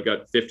TikTok that have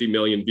got 50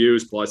 million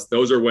views plus.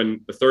 Those are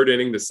when the third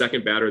inning, the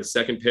second batter, the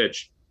second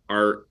pitch,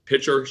 our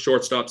pitcher,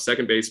 shortstop,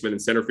 second baseman,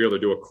 and center fielder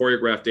do a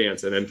choreographed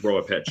dance and then throw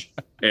a pitch.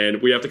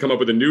 And we have to come up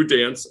with a new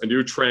dance, a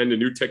new trend, a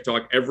new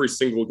TikTok every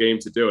single game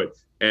to do it.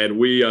 And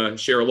we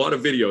share a lot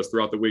of videos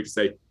throughout the week to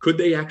say, could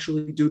they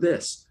actually do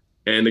this?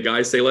 And the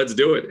guys say, let's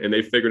do it. And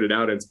they figured it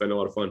out, and it's been a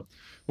lot of fun.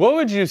 What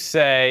would you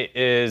say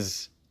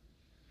is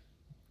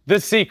the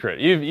secret?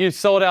 You've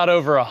sold out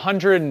over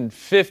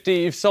 150.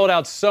 You've sold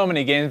out so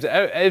many games.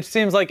 It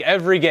seems like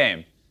every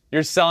game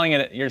you're selling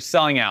it. You're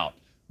selling out.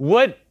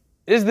 What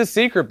is the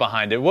secret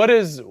behind it? What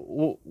is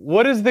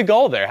the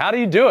goal there? How do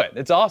you do it?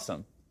 It's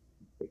awesome.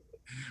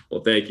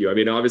 Well, thank you. I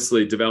mean,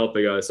 obviously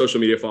developing a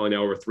social media following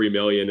now over 3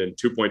 million and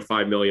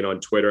 2.5 million on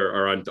Twitter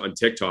or on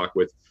TikTok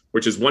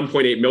which is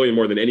 1.8 million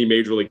more than any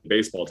Major League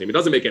Baseball team. It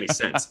doesn't make any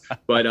sense.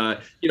 But,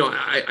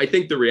 I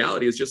think the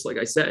reality is just like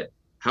I said,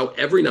 how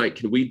every night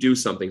can we do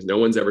something no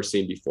one's ever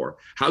seen before?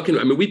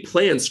 We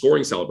plan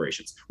scoring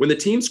celebrations. When the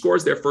team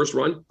scores their first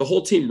run, the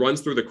whole team runs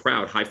through the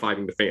crowd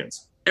high-fiving the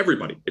fans.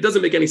 Everybody. It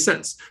doesn't make any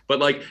sense.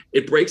 But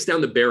it breaks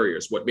down the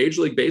barriers. What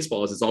Major League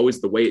Baseball is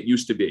always the way it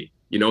used to be,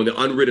 the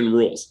unwritten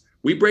rules.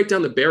 We break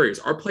down the barriers.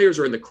 Our players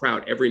are in the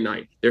crowd every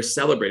night. They're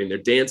celebrating, they're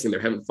dancing, they're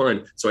having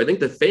fun. So I think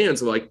the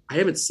fans are like, I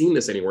haven't seen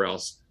this anywhere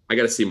else. I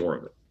got to see more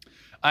of it.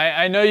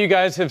 I know you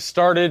guys have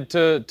started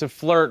to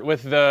flirt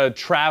with the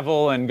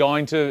travel and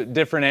going to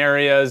different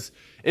areas.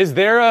 Is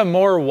there a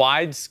more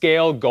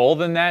wide-scale goal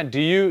than that?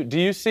 Do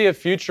you see a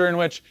future in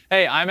which,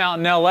 hey, I'm out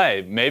in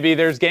LA, maybe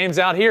there's games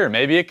out here,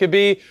 maybe it could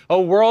be a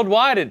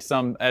worldwide at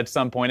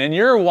some point. In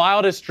your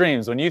wildest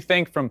dreams, when you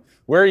think from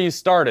where you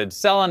started,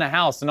 selling a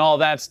house and all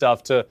that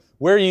stuff, to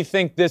where you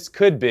think this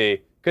could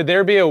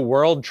there be a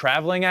world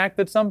traveling act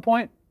at some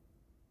point?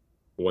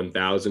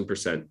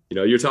 1,000%.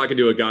 You're talking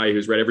to a guy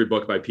who's read every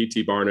book by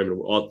P.T. Barnum and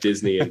Walt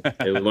Disney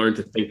and learned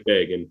to think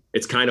big. And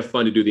it's kind of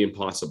fun to do the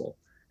impossible.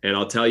 And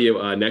I'll tell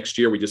you, next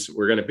year,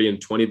 we're going to be in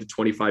 20 to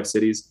 25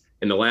 cities.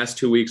 In the last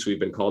 2 weeks, we've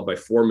been called by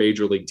 4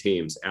 major league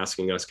teams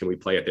asking us, can we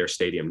play at their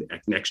stadium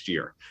next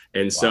year?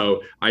 And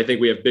So I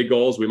think we have big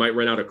goals. We might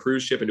rent out a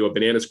cruise ship and do a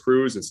bananas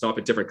cruise and stop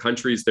at different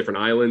countries, different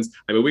islands.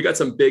 I mean, we got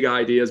some big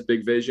ideas,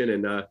 big vision,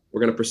 and we're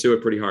going to pursue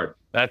it pretty hard.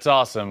 That's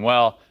awesome.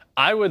 Well,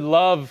 I would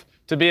love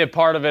to be a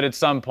part of it at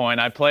some point.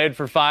 I played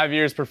for 5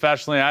 years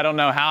professionally. I don't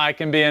know how I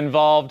can be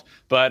involved,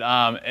 but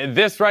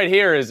this right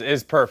here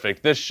is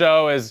perfect. This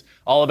show is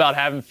all about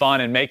having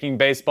fun and making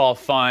baseball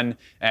fun,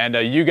 and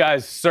you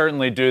guys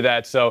certainly do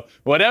that. So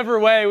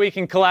whatever way we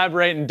can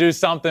collaborate and do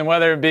something,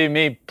 whether it be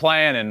me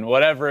playing and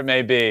whatever it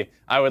may be,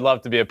 I would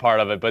love to be a part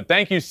of it. But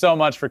thank you so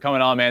much for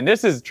coming on, man.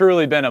 This has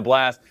truly been a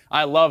blast.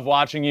 I love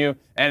watching you,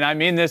 and I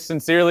mean this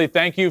sincerely.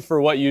 Thank you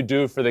for what you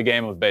do for the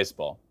game of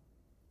baseball.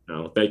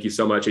 No, thank you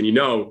so much. And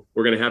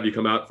we're going to have you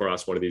come out for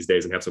us one of these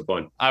days and have some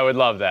fun. I would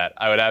love that.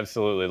 I would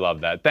absolutely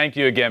love that. Thank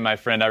you again, my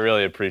friend. I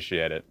really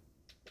appreciate it.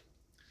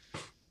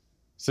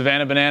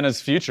 Savannah Banana's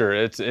future,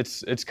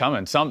 it's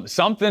coming.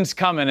 Something's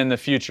coming in the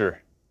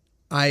future.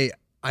 I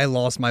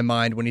lost my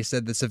mind when he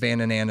said the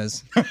Savannah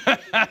Nanas.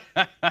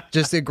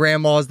 Just the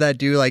grandmas that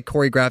do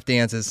choreographed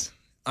dances.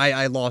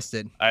 I lost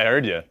it. I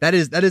heard you. That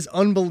is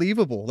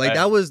unbelievable.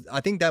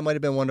 I think that might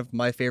have been one of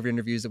my favorite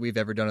interviews that we've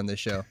ever done on this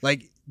show.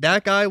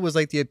 That guy was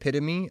the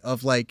epitome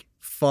of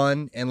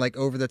fun, and like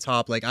over the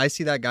top. Like I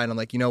see that guy and I'm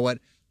like, you know what?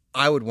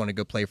 I would want to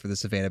go play for the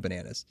Savannah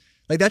Bananas.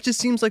 Like that just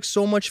seems like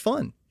so much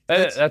fun.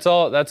 That's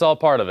all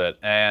part of it.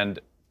 And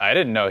I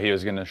didn't know he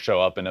was going to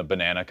show up in a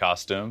banana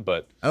costume,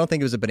 but I don't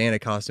think it was a banana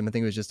costume. I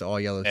think it was just an all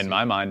yellow suit. In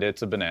my mind,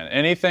 it's a banana.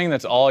 Anything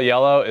that's all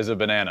yellow is a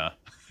banana.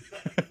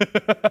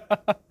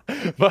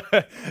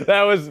 But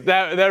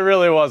that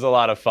really was a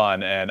lot of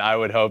fun, and I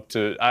would hope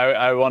to.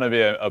 I want to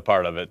be a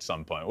part of it at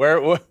some point.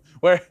 Well,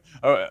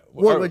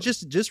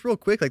 just real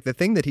quick, like the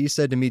thing that he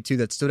said to me too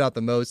that stood out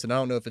the most, and I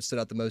don't know if it stood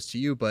out the most to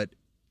you, but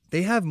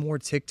they have more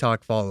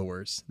TikTok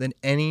followers than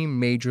any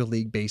Major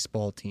League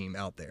Baseball team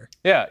out there.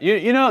 Yeah,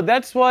 you know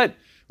that's what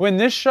when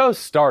this show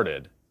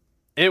started,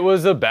 it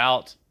was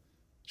about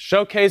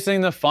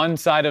showcasing the fun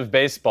side of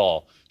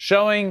baseball,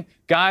 showing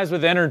guys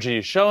with energy,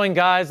 showing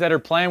guys that are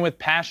playing with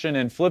passion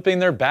and flipping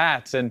their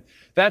bats. And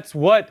that's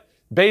what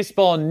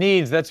baseball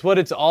needs. That's what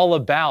it's all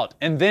about.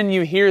 And then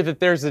you hear that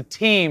there's a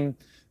team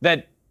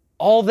that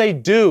all they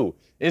do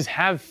is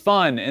have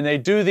fun, and they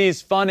do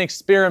these fun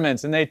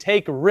experiments, and they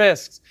take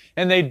risks,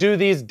 and they do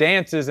these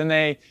dances, and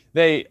they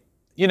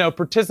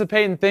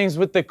participate in things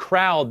with the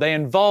crowd. They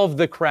involve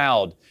the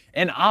crowd.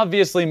 And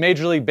obviously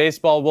Major League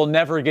Baseball will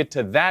never get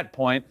to that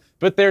point,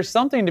 but there's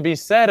something to be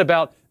said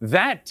about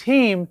that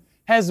team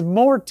has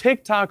more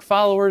TikTok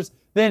followers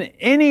than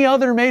any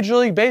other Major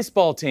League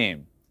Baseball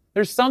team.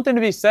 There's something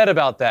to be said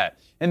about that.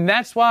 And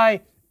that's why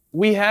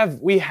we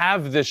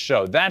have this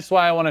show. That's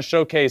why I want to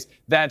showcase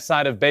that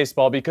side of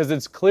baseball, because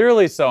it's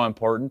clearly so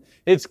important.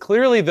 It's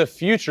clearly the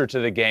future to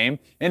the game,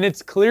 and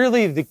it's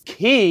clearly the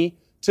key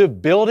to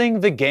building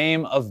the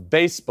game of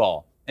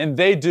baseball. And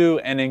they do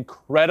an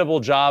incredible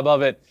job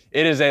of it.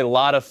 It is a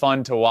lot of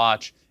fun to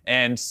watch,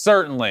 and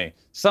certainly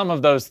some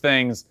of those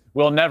things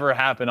will never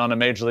happen on a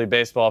Major League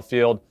Baseball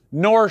field,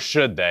 nor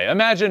should they.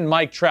 Imagine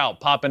Mike Trout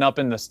popping up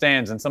in the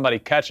stands and somebody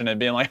catching it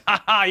being like,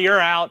 ha ha, you're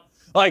out.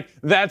 Like,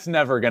 that's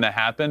never going to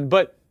happen.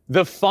 But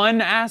the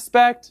fun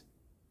aspect,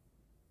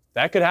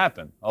 that could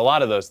happen. A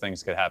lot of those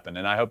things could happen,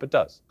 and I hope it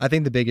does. I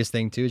think the biggest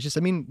thing, too, is just,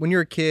 when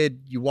you're a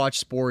kid, you watch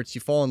sports,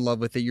 you fall in love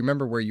with it. You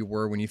remember where you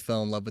were when you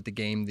fell in love with the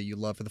game that you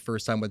love for the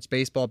first time, whether it's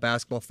baseball,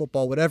 basketball,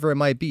 football, whatever it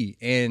might be.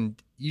 And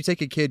you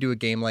take a kid to a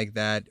game like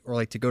that, or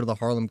like to go to the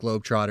Harlem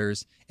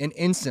Globetrotters, and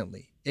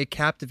instantly it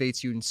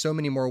captivates you in so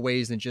many more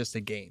ways than just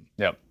a game.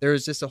 Yep.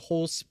 There's just a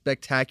whole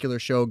spectacular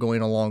show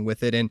going along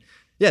with it. And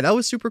yeah, that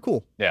was super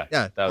cool.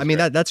 Yeah.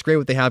 That's great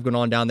what they have going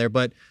on down there.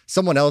 But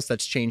someone else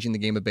that's changing the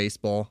game of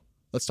baseball,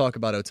 let's talk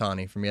about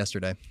Ohtani from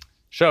yesterday.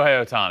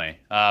 Shohei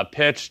Ohtani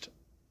pitched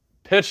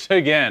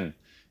again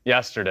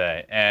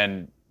yesterday,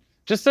 and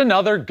just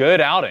another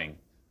good outing,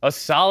 a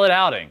solid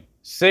outing.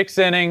 6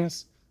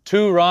 innings,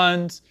 2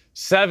 runs,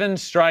 7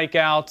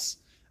 strikeouts.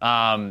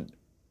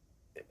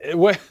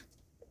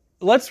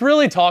 Let's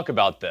really talk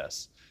about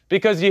this,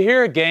 because you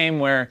hear a game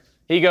where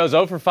he goes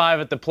 0 for 5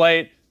 at the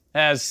plate,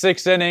 has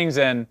 6 innings,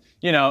 and,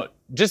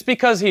 just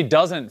because he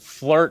doesn't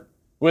flirt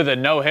with a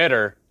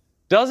no-hitter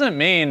doesn't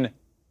mean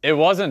it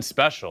wasn't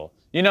special.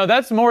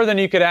 That's more than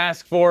you could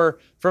ask for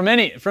from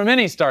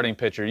any starting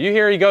pitcher. You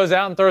hear he goes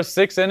out and throws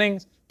 6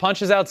 innings,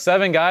 punches out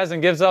 7 guys,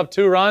 and gives up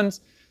 2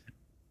 runs.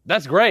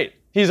 That's great.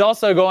 He's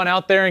also going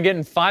out there and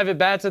getting 5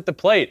 at-bats at the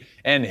plate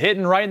and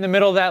hitting right in the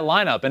middle of that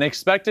lineup, and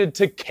expected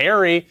to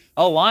carry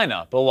a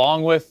lineup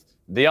along with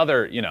the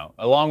other,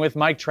 along with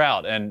Mike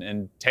Trout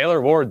and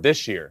Taylor Ward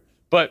this year.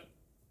 But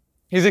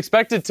he's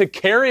expected to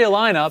carry a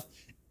lineup,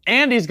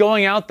 and he's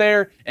going out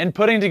there and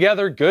putting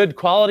together good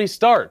quality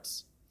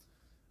starts.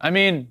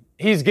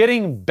 He's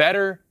getting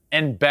better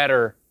and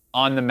better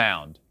on the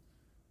mound.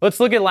 Let's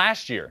look at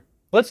last year.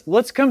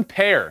 Let's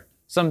compare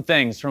some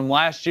things from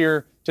last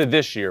year to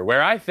this year,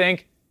 where I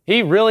think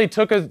he really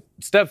took a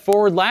step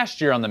forward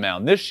last year on the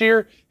mound. This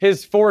year,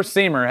 his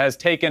 4-seamer has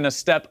taken a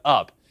step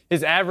up.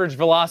 His average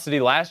velocity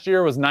last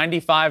year was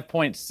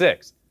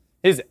 95.6.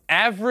 His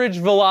average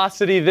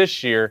velocity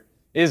this year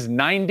is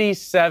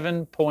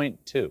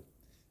 97.2.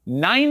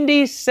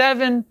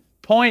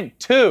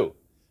 97.2.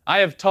 I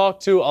have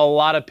talked to a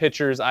lot of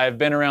pitchers. I have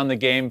been around the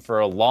game for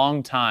a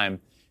long time,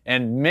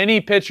 and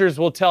many pitchers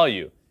will tell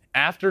you,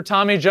 after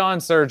Tommy John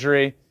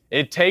surgery,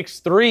 it takes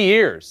 3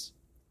 years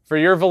for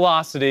your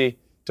velocity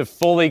to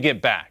fully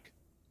get back.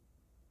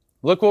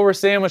 Look what we're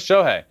seeing with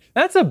Shohei.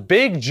 That's a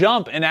big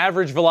jump in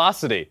average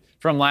velocity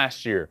from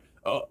last year.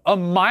 A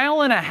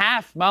mile and a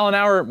half, mile an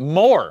hour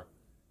more.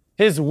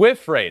 His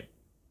whiff rate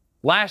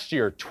last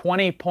year,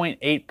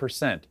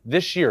 20.8%.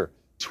 This year,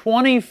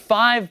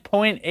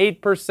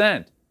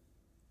 25.8%.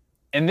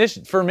 And this,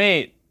 for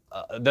me,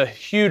 the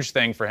huge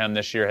thing for him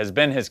this year has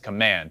been his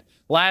command.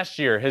 Last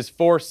year, his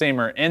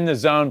 4-seamer in the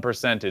zone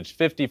percentage,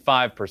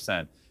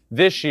 55%.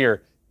 This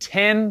year,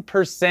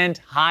 10%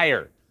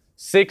 higher,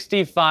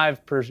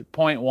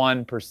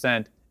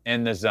 65.1%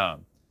 in the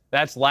zone.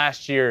 That's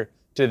last year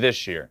to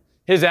this year.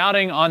 His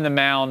outing on the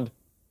mound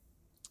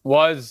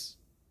was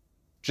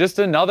just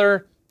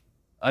another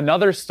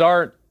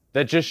start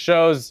that just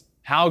shows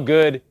how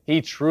good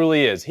he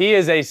truly is. He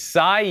is a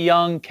Cy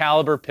Young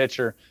caliber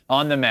pitcher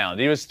on the mound.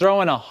 He was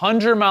throwing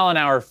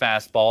 100-mile-an-hour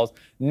fastballs,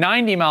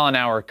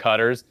 90-mile-an-hour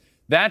cutters.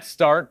 That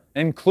start,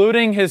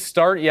 including his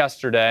start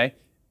yesterday,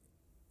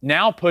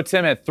 now puts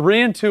him at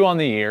 3-2 on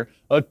the year,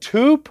 a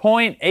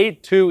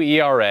 2.82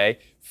 ERA,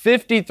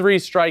 53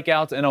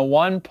 strikeouts, and a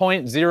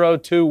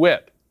 1.02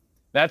 whip.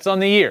 That's on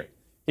the year.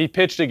 He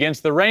pitched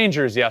against the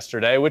Rangers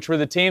yesterday, which were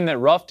the team that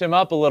roughed him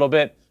up a little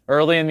bit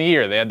early in the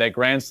year. They had that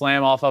grand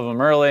slam off of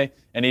him early,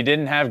 and he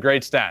didn't have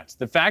great stats.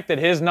 The fact that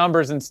his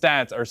numbers and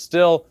stats are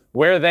still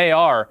where they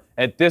are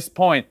at this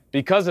point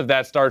because of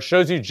that start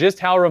shows you just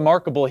how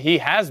remarkable he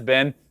has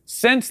been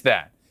since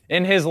that.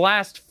 In his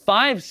last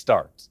 5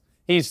 starts,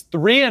 he's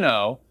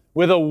 3-0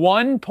 with a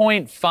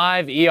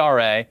 1.5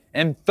 ERA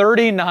and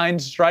 39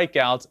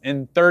 strikeouts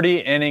in 30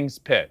 innings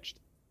pitched.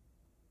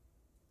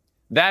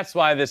 That's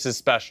why this is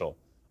special.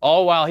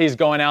 All while he's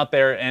going out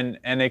there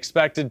and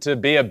expected to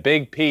be a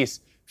big piece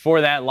for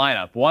that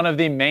lineup, one of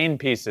the main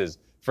pieces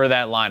for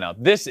that lineup.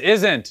 This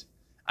isn't,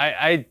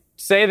 I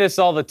say this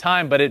all the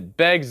time, but it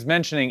begs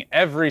mentioning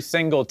every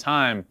single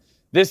time.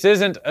 This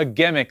isn't a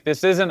gimmick.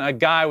 This isn't a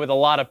guy with a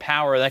lot of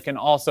power that can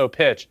also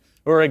pitch,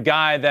 or a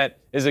guy that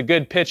is a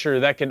good pitcher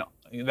that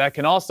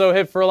can also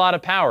hit for a lot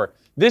of power.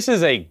 This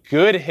is a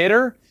good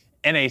hitter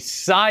and a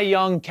Cy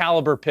Young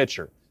caliber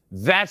pitcher.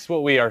 That's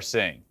what we are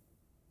seeing.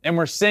 And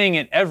we're seeing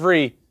it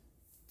every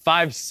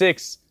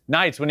 5-6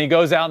 nights when he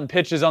goes out and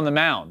pitches on the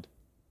mound.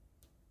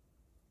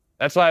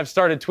 That's why I've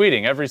started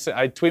tweeting.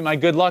 I tweet my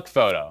good luck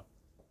photo.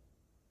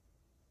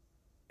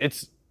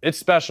 It's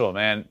special,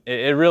 man.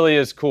 It really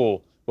is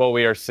cool what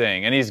we are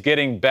seeing. And he's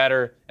getting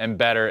better and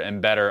better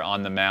and better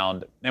on the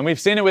mound. And we've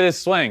seen it with his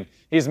swing.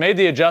 He's made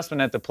the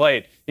adjustment at the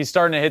plate. He's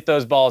starting to hit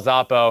those balls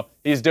oppo.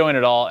 He's doing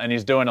it all, and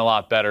he's doing a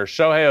lot better.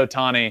 Shohei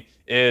Ohtani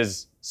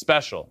is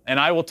special. And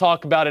I will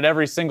talk about it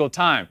every single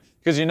time.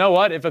 Because you know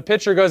what? If a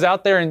pitcher goes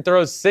out there and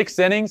throws 6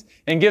 innings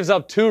and gives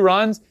up 2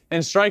 runs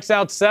and strikes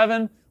out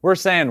 7, we're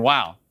saying,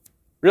 wow,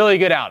 really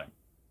good outing.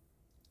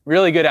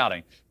 Really good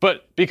outing.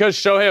 But because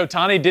Shohei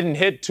Ohtani didn't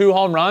hit 2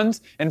 home runs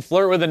and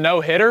flirt with a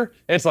no-hitter,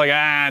 it's like,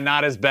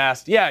 not his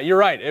best. Yeah, you're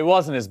right. It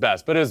wasn't his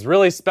best. But it was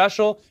really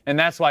special, and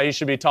that's why he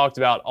should be talked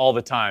about all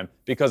the time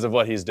because of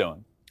what he's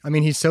doing. I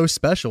mean, he's so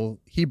special.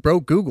 He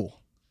broke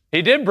Google.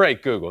 He did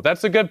break Google.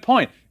 That's a good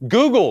point.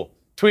 Google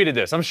tweeted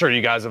this. I'm sure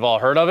you guys have all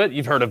heard of it.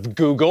 You've heard of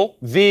Google,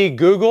 the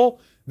Google.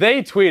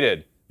 They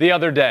tweeted the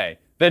other day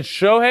that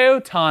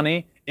Shohei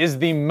Ohtani is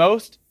the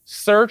most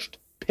searched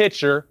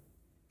pitcher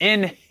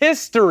in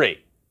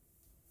history.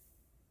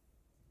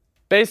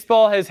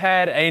 Baseball has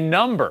had a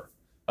number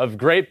of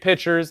great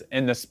pitchers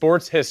in the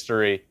sport's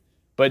history,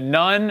 but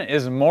none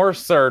is more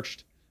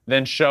searched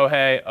than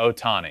Shohei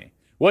Ohtani.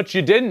 What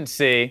you didn't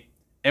see,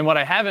 and what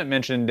I haven't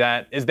mentioned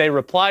that, is they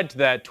replied to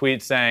that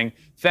tweet saying,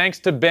 thanks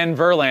to Ben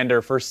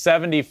Verlander for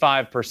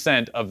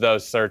 75% of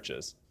those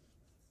searches.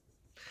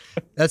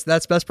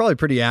 That's probably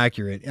pretty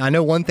accurate. I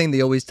know one thing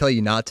they always tell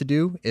you not to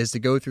do is to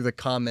go through the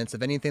comments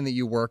of anything that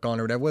you work on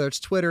or whatever, whether it's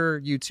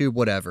Twitter, YouTube,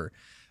 whatever.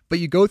 But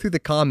you go through the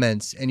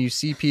comments and you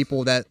see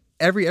people that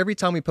every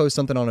time we post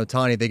something on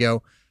Ohtani, they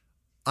go,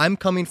 I'm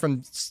coming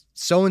from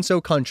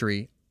so-and-so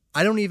country.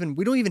 We don't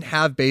even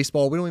have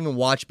baseball. We don't even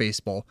watch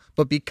baseball.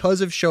 But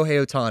because of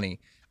Shohei Ohtani,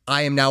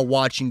 I am now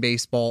watching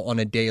baseball on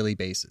a daily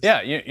basis.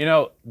 Yeah, you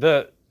know,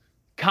 the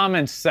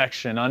comments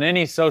section on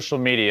any social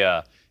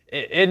media,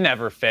 it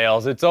never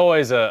fails. It's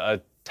always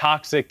a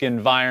toxic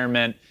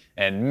environment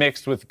and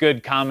mixed with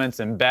good comments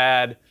and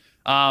bad.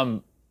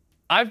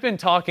 I've been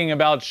talking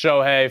about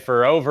Shohei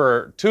for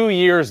over 2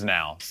 years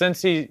now.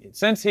 Since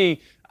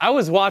I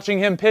was watching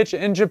him pitch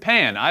in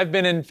Japan. I've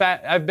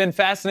been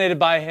fascinated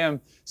by him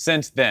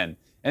since then.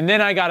 And then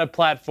I got a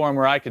platform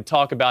where I could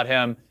talk about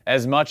him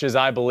as much as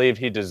I believe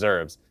he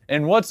deserves.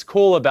 And what's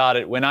cool about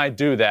it when I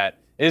do that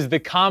is the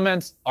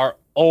comments are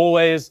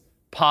always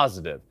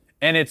positive.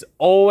 And it's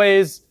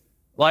always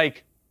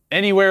like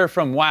anywhere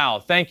from, wow,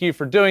 thank you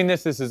for doing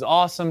this. This is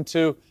awesome,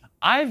 to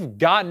I've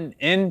gotten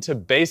into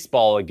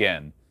baseball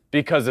again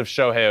because of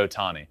Shohei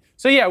Ohtani.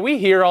 So yeah, we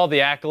hear all the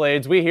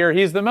accolades. We hear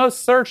he's the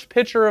most searched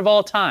pitcher of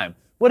all time.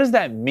 What does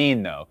that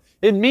mean, though?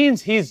 It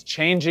means he's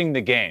changing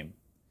the game.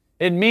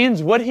 It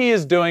means what he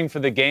is doing for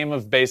the game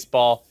of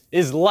baseball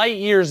is light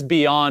years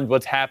beyond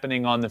what's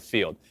happening on the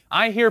field.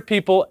 I hear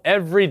people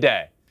every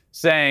day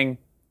saying,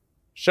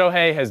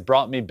 Shohei has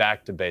brought me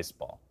back to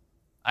baseball.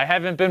 I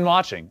haven't been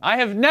watching. I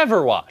have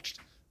never watched,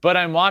 but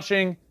I'm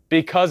watching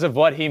because of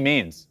what he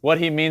means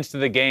to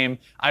the game.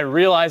 I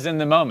realize in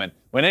the moment,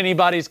 when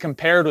anybody's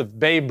compared with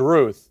Babe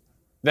Ruth,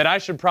 that I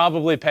should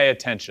probably pay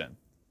attention.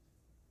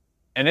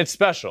 And it's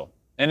special.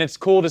 And it's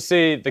cool to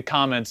see the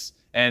comments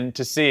and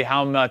to see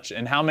how much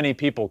and how many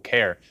people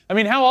care. I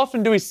mean, how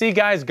often do we see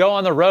guys go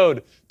on the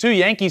road to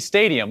Yankee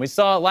Stadium? We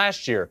saw it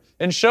last year.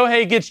 And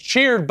Shohei gets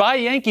cheered by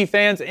Yankee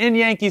fans in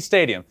Yankee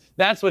Stadium.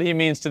 That's what he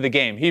means to the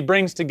game. He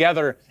brings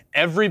together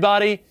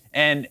everybody,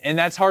 and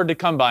that's hard to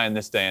come by in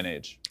this day and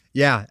age.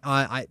 Yeah,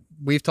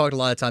 we've talked a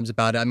lot of times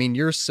about it. I mean,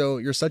 you're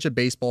such a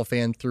baseball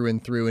fan through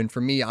and through. And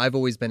for me, I've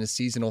always been a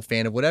seasonal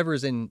fan of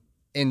whatever's in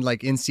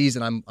in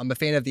season, I'm a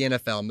fan of the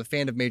NFL. I'm a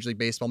fan of Major League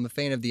Baseball. I'm a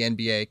fan of the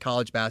NBA,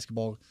 college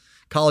basketball,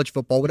 college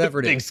football, whatever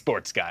it is. Big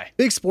sports guy.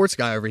 Big sports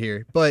guy over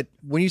here. But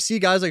when you see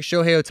guys like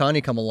Shohei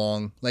Ohtani come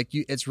along,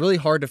 it's really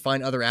hard to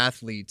find other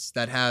athletes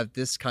that have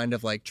this kind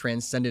of like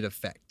transcendent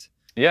effect.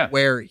 Yeah.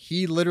 Where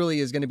he literally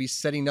is going to be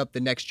setting up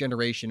the next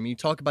generation. I mean, you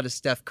talk about a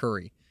Steph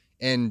Curry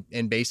in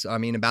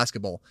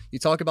basketball. You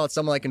talk about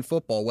someone like in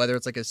football, whether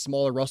it's like a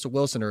smaller Russell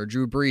Wilson or a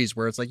Drew Brees,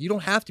 where it's like you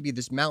don't have to be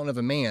this mountain of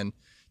a man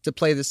to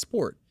play this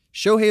sport.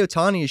 Shohei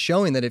Ohtani is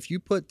showing that if you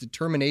put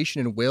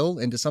determination and will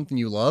into something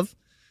you love,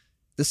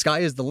 the sky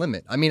is the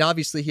limit. I mean,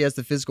 obviously he has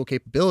the physical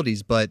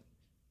capabilities, but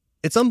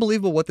it's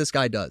unbelievable what this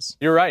guy does.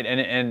 You're right.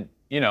 And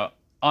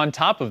on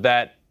top of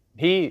that,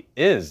 he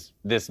is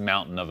this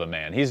mountain of a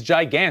man. He's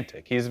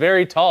gigantic. He's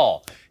very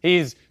tall.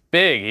 He's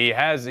big.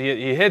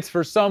 He hits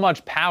for so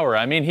much power.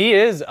 I mean, he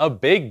is a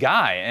big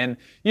guy. And,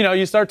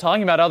 you start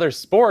talking about other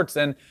sports,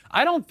 and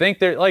I don't think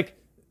they're like,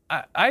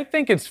 I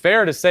think it's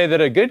fair to say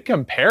that a good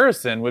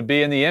comparison would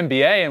be in the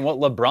NBA and what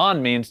LeBron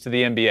means to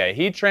the NBA.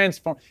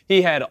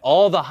 He had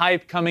all the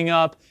hype coming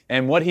up,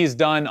 and what he's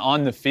done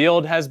on the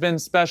field has been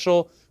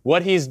special.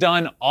 What he's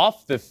done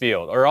off the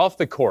field or off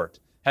the court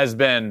has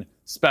been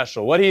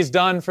special. What he's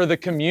done for the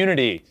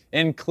community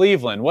in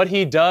Cleveland, what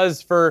he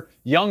does for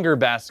younger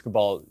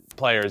basketball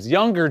players,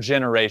 younger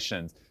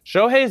generations.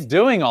 Shohei's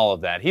doing all of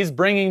that. He's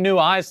bringing new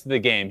eyes to the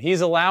game. He's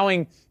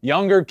allowing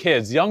younger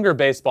kids, younger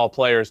baseball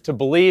players to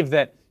believe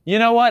that, you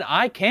know what,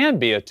 I can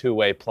be a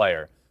two-way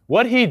player.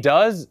 What he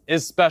does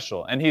is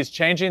special, and he's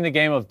changing the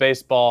game of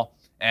baseball,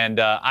 and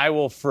I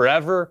will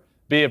forever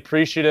be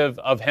appreciative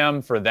of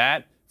him for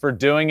that, for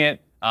doing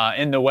it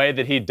in the way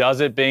that he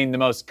does it, being the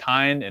most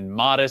kind and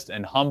modest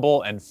and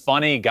humble and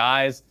funny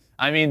guys.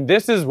 I mean,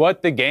 this is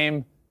what the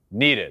game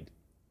needed.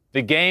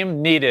 The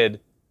game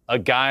needed a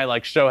guy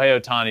like Shohei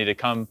Ohtani to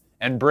come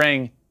and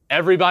bring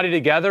everybody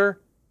together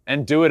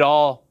and do it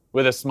all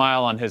with a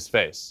smile on his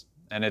face.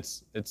 And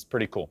it's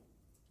pretty cool.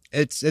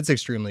 It's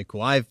extremely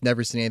cool. I've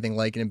never seen anything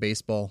like it in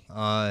baseball.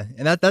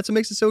 And that's what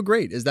makes it so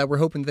great, is that we're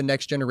hoping the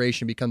next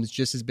generation becomes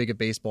just as big of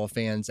baseball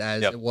fans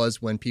as it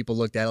was when people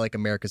looked at it like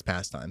America's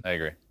pastime. I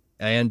agree.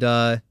 And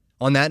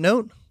on that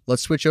note,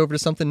 let's switch over to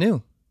something new.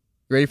 You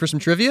ready for some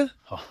trivia?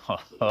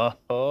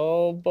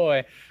 Oh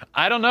boy.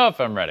 I don't know if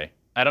I'm ready,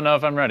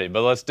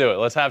 but let's do it.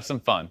 Let's have some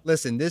fun.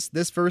 Listen,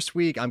 this first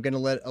week, I'm going to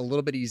let a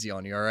little bit easy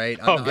on you, all right?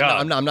 God.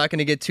 I'm not going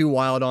to get too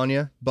wild on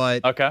you,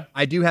 but okay.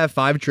 I do have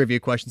 5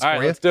 trivia questions for you.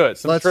 Let's do it.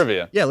 Some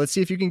trivia. Yeah, let's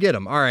see if you can get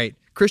them. All right.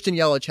 Christian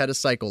Yelich had a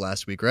cycle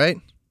last week, right?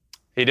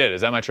 He did.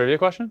 Is that my trivia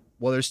question?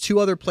 Well, there's 2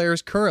 other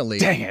players currently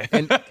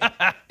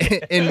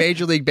in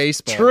Major League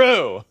Baseball.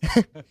 True.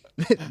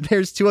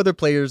 There's 2 other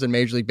players in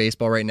Major League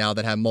Baseball right now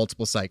that have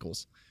multiple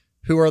cycles.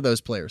 Who are those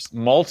players?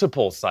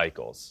 Multiple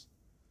cycles.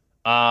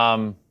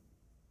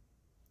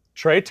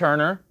 Trey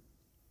Turner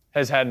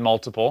has had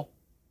multiple.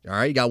 All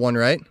right, you got one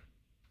right.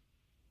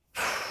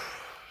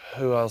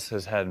 Who else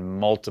has had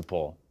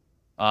multiple?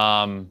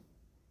 Lindor?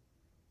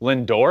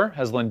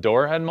 Has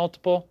Lindor had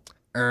multiple?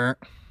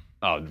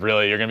 Oh,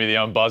 really? You're going to be the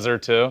own buzzer,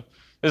 too?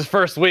 This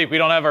first week, we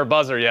don't have our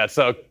buzzer yet,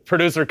 so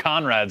producer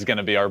Conrad's going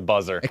to be our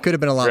buzzer. It could have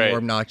been a lot more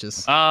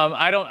obnoxious.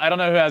 I don't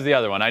know who has the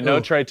other one. I know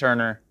Trey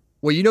Turner.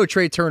 Well, you know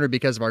Trey Turner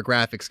because of our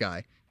graphics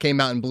guy. Came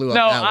out and blew up.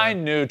 No, that I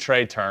one. knew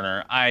Trey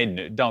Turner.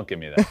 Don't give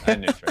me that. I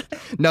knew Trey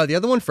Turner. No, the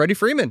other one, Freddie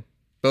Freeman.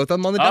 Both of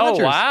them on the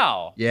Dodgers. Oh,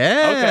 wow.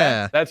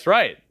 Yeah.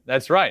 Okay,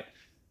 that's right.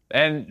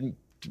 And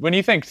when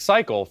you think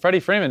cycle, Freddie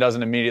Freeman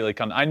doesn't immediately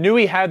come. I knew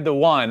he had the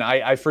one.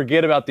 I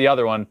forget about the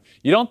other one.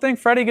 You don't think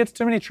Freddie gets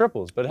too many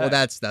triples, but hey. Well,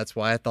 that's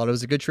why I thought it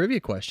was a good trivia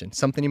question.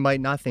 Something you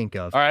might not think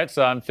of. All right,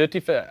 so I'm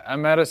 50.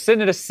 I'm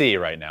sitting at a C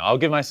right now. I'll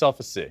give myself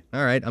a C.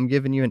 All right, I'm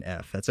giving you an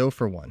F. That's 0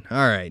 for 1.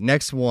 All right,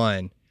 next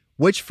one.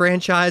 Which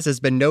franchise has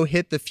been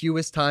no-hit the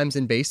fewest times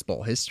in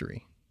baseball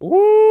history?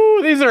 Ooh,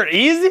 these are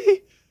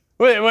easy?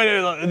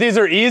 Wait, these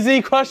are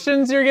easy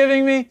questions you're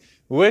giving me?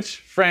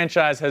 Which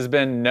franchise has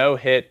been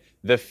no-hit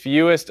the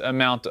fewest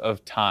amount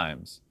of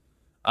times?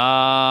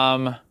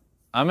 I'm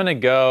going to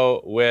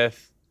go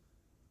with...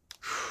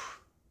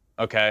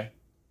 Okay,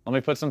 let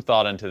me put some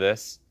thought into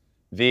this.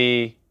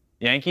 The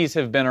Yankees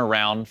have been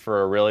around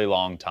for a really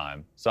long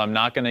time, so I'm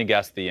not going to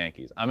guess the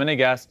Yankees. I'm going to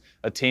guess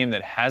a team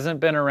that hasn't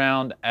been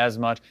around as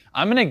much.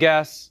 I'm going to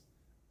guess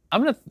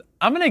the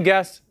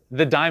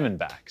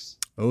Diamondbacks.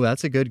 Oh,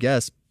 that's a good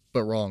guess,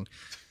 but wrong.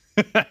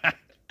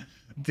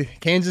 The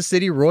Kansas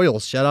City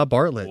Royals. Shout out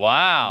Bartlett.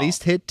 Wow.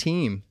 Least hit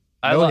team.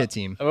 No-hit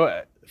team.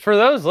 For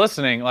those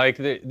listening,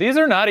 these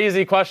are not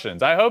easy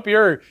questions. I hope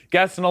you're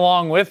guessing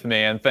along with me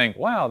and think,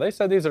 wow, they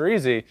said these are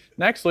easy.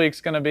 Next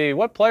week's going to be,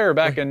 what player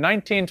back in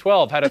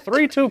 1912 had a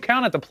 3-2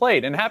 count at the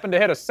plate and happened to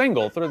hit a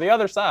single through the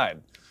other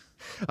side?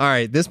 All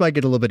right, this might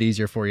get a little bit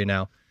easier for you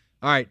now.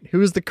 All right, who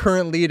is the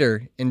current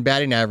leader in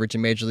batting average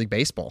in Major League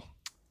Baseball?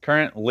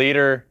 Current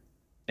leader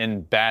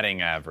in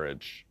batting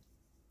average.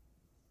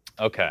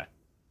 Okay.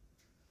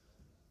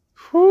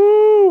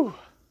 Whoo!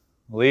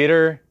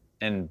 Leader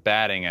in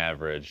batting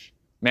average.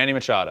 Manny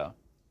Machado.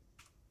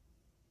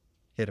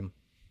 Hit him.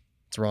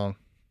 It's wrong.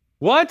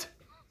 What?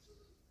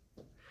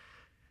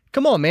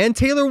 Come on, man.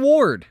 Taylor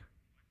Ward.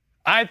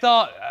 I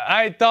thought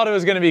it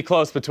was going to be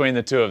close between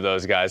the two of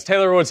those guys.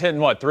 Taylor Ward's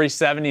hitting what,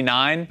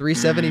 379?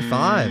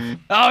 375.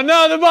 Oh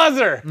no, the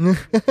buzzer.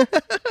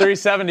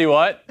 370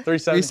 what?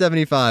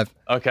 375.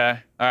 Okay.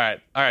 All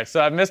right.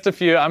 So I've missed a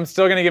few. I'm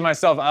still going to give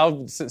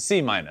myself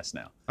C- minus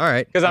now. All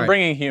right. Because I'm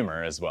bringing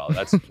humor as well.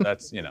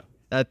 That's you know.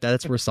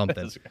 That's worth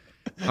something.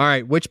 All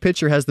right. Which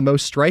pitcher has the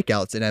most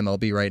strikeouts in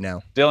MLB right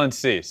now? Dylan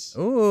Cease.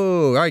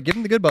 Ooh. All right. Give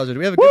him the good buzzer. Do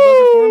we have a good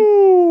buzzer for him?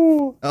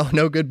 Oh,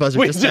 no good buzzer.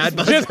 Just bad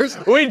buzzers.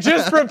 We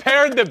just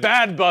prepared the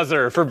bad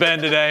buzzer for Ben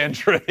today in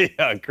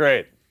trivia.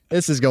 Great.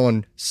 This is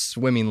going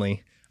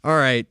swimmingly. All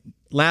right.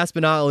 Last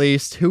but not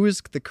least, who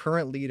is the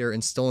current leader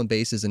in stolen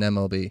bases in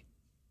MLB?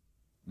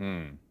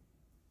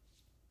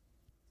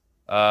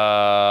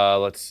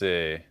 Let's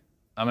see.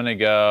 I'm going to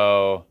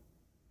go.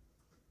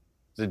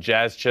 Is it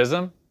Jazz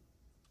Chisholm?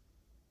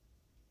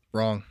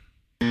 Wrong.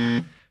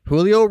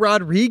 Julio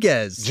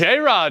Rodriguez.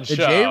 J-Rod Show.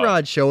 The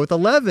J-Rod Show with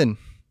 11.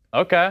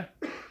 Okay.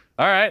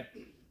 All right.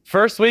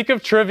 First week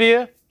of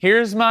trivia.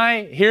 Here's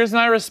my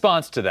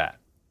response to that.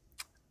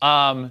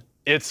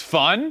 It's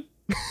fun.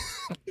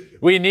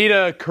 We need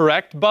a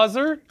correct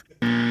buzzer.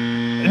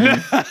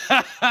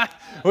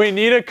 We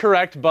need a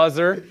correct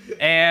buzzer,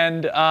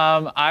 and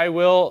I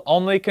will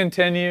only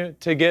continue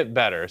to get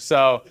better.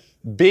 So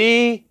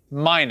B-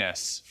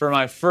 for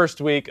my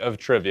first week of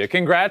trivia.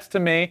 Congrats to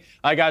me.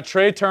 I got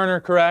Trey Turner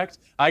correct.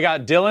 I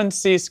got Dylan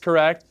Cease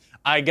correct.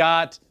 I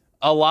got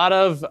a lot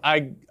of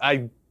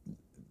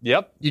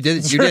Yep. You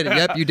did it.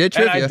 Yep, you did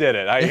trivia. And I did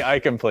it. I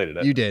completed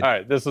it. You did. All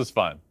right, this was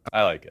fun.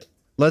 I like it.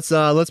 Let's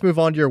move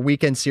on to your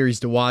weekend series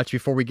to watch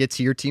before we get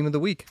to your team of the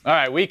week. All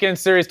right, weekend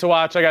series to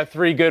watch. I got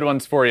 3 good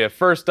ones for you.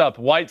 First up,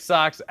 White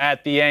Sox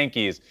at the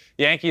Yankees.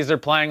 The Yankees are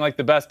playing like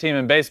the best team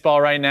in baseball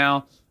right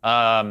now,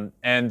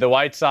 and the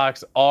White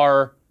Sox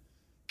are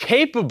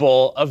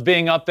capable of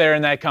being up there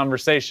in that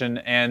conversation,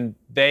 and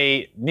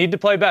they need to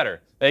play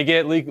better. They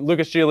get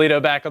Lucas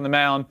Giolito back on the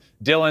mound.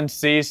 Dylan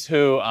Cease,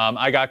 who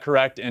I got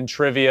correct in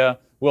trivia,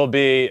 will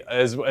be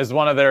as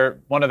one of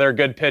their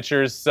good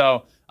pitchers.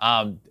 So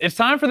it's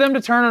time for them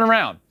to turn it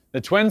around. The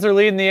Twins are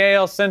leading the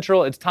AL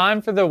Central. It's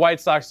time for the White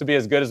Sox to be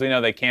as good as we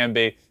know they can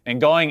be. And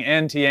going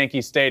into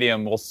Yankee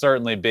Stadium will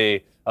certainly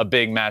be a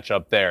big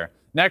matchup there.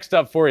 Next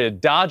up for you,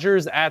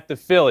 Dodgers at the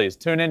Phillies.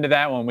 Tune into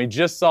that one. We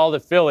just saw the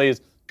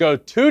Phillies go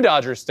to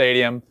Dodger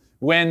Stadium,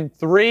 win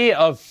 3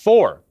 of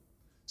 4.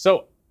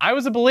 So I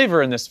was a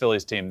believer in this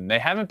Phillies team. They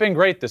haven't been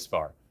great this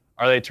far.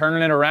 Are they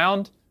turning it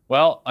around?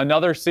 Well,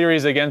 another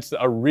series against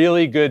a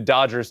really good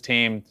Dodgers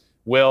team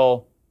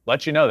will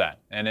let you know that.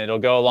 And it'll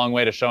go a long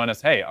way to showing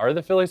us, hey, are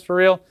the Phillies for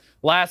real?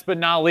 Last but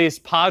not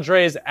least,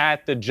 Padres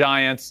at the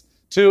Giants.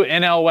 2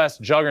 NL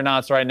West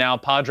juggernauts right now.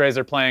 Padres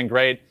are playing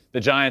great. The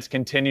Giants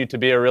continue to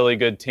be a really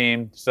good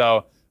team.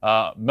 So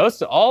all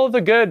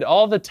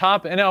the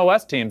top NL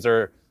West teams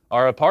are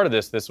a part of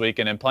this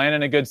weekend and playing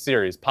in a good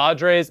series.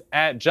 Padres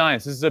at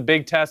Giants. This is a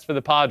big test for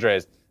the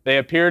Padres. They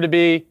appear to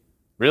be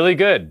really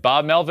good.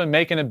 Bob Melvin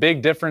making a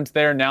big difference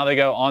there. Now they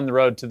go on the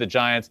road to the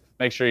Giants.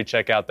 Make sure you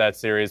check out that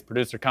series.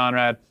 Producer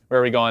Conrad, where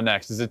are we going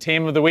next? Is it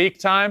team of the week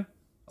time?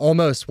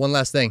 Almost. One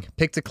last thing.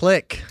 Pick to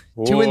click.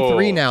 Whoa.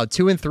 2-3 now.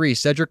 2-3.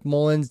 Cedric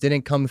Mullins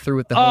didn't come through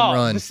with the home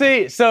run.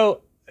 See,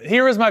 so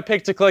here was my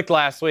pick to click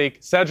last week.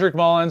 Cedric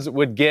Mullins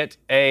would get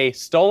a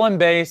stolen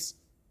base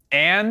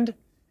and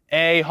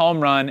a home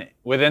run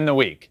within the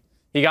week.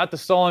 He got the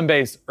stolen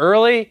base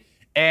early,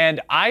 and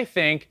I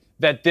think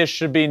that this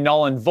should be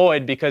null and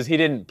void because he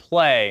didn't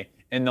play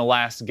in the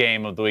last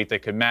game of the week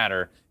that could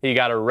matter. He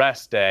got a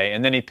rest day,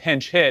 and then he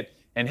pinch hit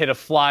and hit a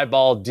fly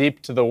ball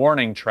deep to the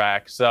warning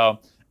track. So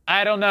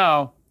I don't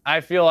know.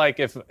 I feel like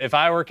if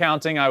I were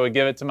counting, I would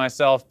give it to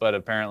myself, but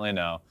apparently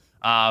no.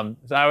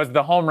 So I was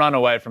the home run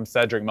away from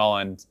Cedric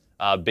Mullins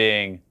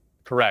being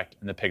correct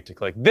in the pick to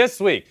click.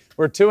 This week,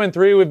 we're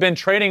 2-3. We've been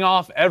trading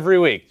off every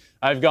week.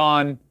 I've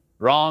gone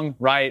wrong,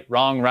 right,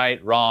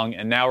 wrong,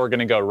 and now we're going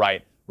to go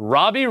right.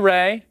 Robbie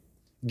Ray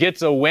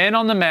gets a win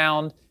on the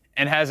mound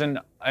and has an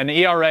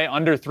ERA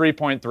under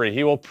 3.3.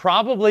 He will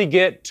probably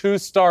get 2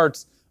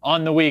 starts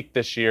on the week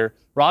this year.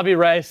 Robbie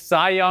Ray,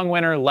 Cy Young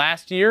winner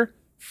last year,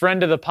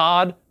 friend of the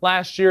pod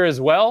last year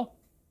as well.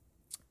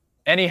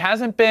 And he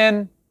hasn't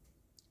been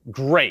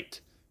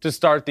great to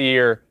start the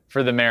year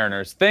for the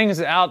Mariners.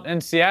 Things out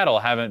in Seattle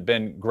haven't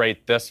been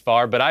great this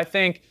far, but I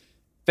think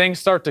things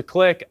start to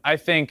click. I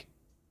think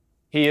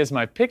he is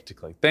my pick to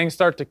click. Things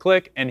start to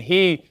click, and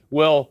he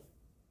will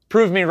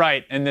prove me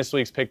right in this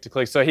week's pick to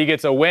click. So he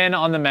gets a win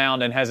on the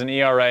mound and has an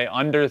ERA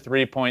under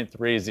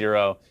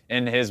 3.30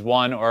 in his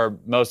 1 or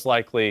most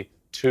likely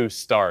 2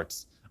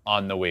 starts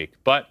on the week.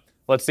 But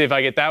let's see if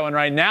I get that one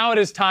right. Now it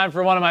is time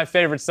for one of my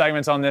favorite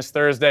segments on this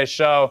Thursday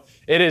show.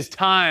 It is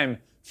time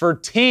for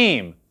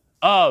Team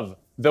of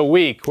the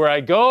Week, where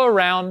I go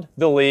around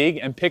the league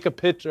and pick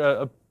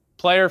a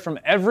player from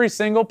every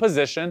single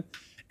position,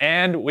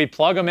 and we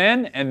plug them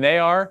in, and they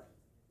are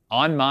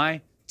on my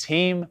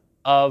Team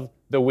of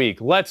the Week.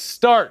 Let's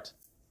start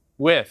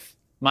with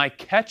my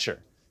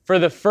catcher. For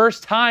the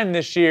first time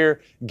this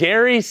year,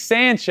 Gary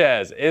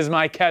Sanchez is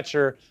my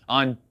catcher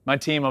on my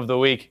team of the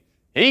week.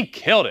 He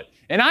killed it.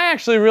 And I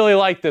actually really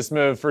like this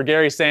move for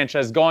Gary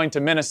Sanchez going to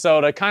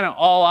Minnesota, kind of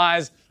all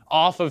eyes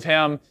off of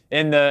him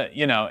in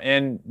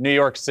New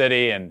York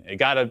City, and it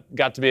got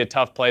to be a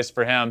tough place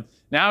for him.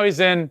 Now he's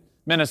in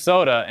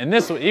Minnesota, and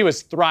he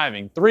was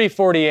thriving.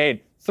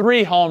 348,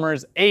 3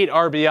 homers, 8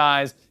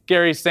 RBIs.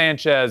 Gary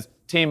Sanchez,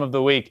 team of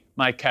the week,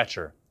 my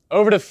catcher.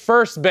 Over to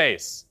first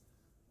base,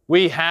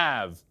 we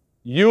have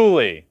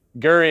Yuli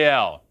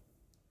Gurriel.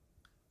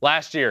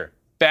 Last year,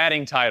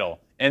 batting title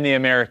in the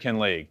American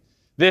League.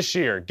 This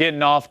year,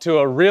 getting off to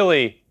a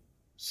really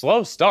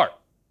slow start.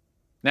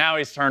 Now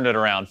he's turned it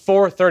around.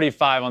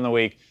 435 on the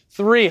week,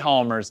 3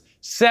 homers,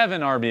 7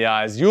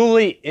 RBIs.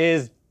 Yuli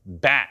is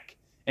back,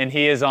 and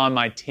he is on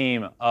my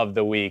team of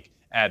the week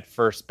at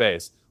first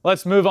base.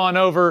 Let's move on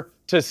over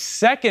to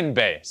second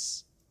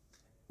base.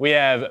 We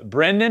have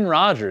Brendan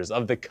Rodgers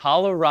of the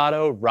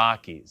Colorado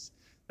Rockies.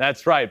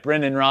 That's right,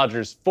 Brendan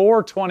Rodgers,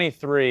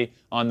 423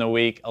 on the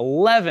week,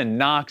 11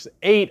 knocks,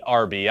 8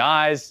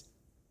 RBIs.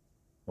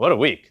 What a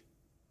week.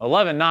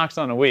 11 knocks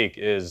on a week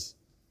is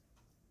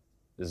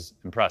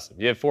impressive.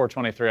 You have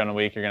 423 on a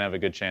week, you're going to have a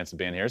good chance of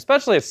being here,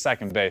 especially at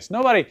second base.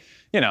 Nobody,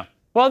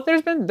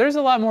 there's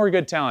a lot more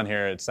good talent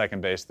here at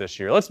second base this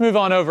year. Let's move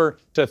on over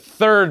to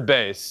third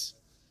base.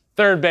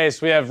 Third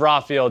base, we have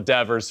Rafael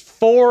Devers,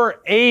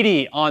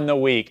 480 on the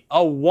week, a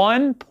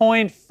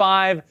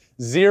 1.500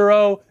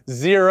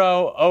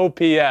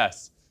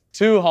 OPS,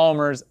 2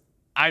 homers.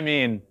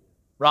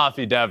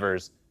 Rafi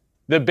Devers,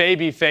 the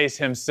baby face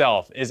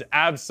himself, is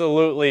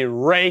absolutely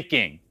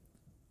raking.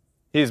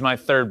 He's my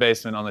third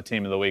baseman on the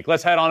team of the week.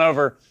 Let's head on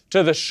over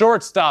to the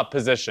shortstop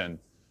position.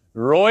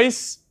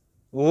 Royce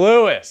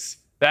Lewis.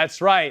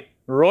 That's right,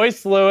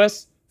 Royce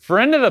Lewis,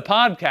 friend of the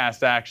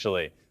podcast,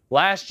 actually.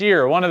 Last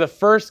year, one of the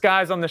first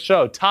guys on the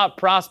show, top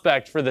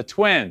prospect for the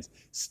Twins,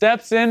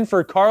 steps in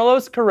for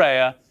Carlos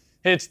Correa,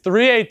 hits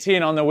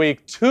 318 on the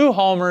week, 2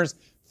 homers,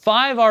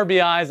 5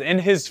 RBIs in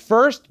his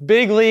first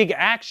big league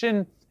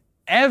action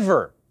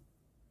ever.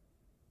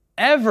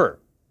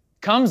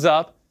 Comes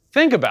up,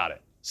 think about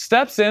it.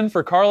 Steps in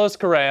for Carlos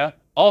Correa,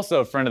 also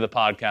a friend of the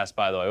podcast,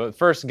 by the way,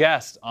 first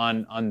guest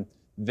on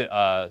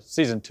the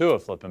season 2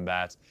 of Flippin'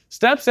 Bats.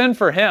 Steps in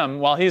for him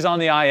while he's on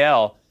the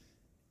IL.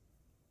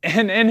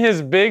 And in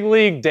his big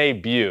league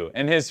debut,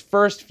 in his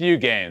first few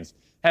games,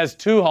 has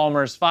 2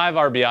 homers, 5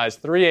 RBIs,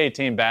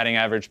 318 batting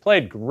average,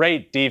 played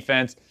great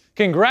defense.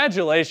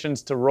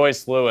 Congratulations to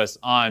Royce Lewis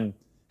on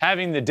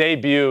having the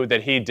debut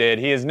that he did.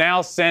 He is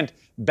now sent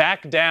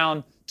back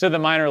down to the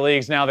minor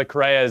leagues now that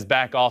Correa is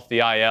back off the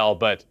IL.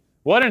 But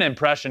what an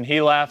impression he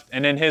left.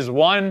 And in his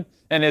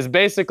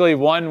basically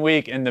 1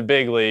 week in the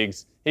big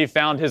leagues, he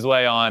found his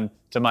way on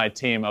to my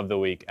team of the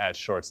week at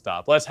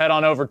shortstop. Let's head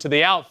on over to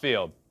the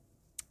outfield.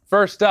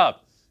 First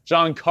up,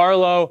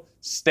 Giancarlo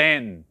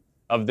Stanton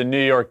of the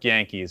New York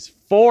Yankees,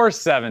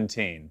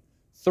 417,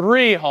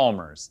 3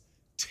 homers,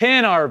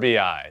 10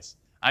 RBIs.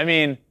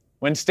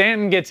 When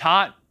Stanton gets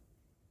hot,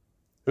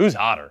 who's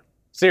hotter?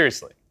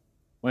 Seriously.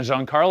 When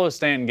Giancarlo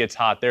Stanton gets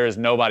hot, there is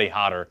nobody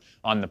hotter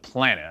on the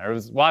planet. I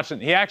was watching,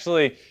 he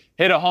actually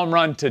hit a home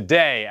run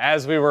today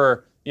as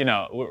we're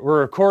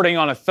recording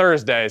on a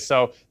Thursday,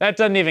 so that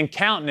doesn't even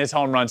count in his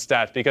home run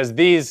stats because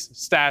these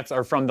stats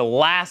are from the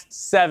last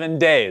 7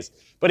 days.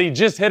 But he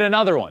just hit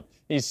another one.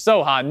 He's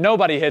so hot.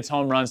 Nobody hits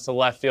home runs to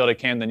left field at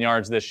Camden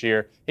Yards this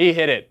year. He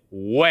hit it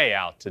way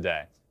out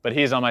today. But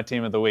he's on my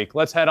team of the week.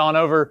 Let's head on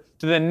over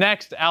to the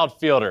next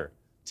outfielder,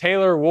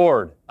 Taylor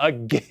Ward,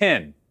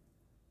 again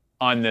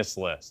on this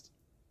list.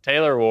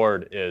 Taylor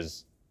Ward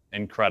is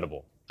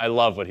incredible. I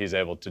love what he's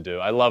able to do.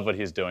 I love what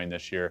he's doing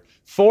this year.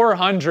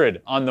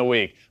 400 on the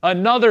week.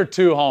 Another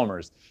 2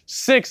 homers.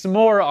 6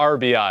 more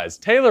RBIs.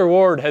 Taylor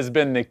Ward has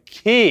been the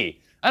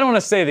key. I don't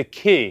want to say the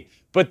key,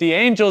 but the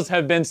Angels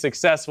have been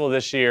successful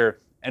this year,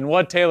 and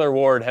what Taylor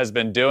Ward has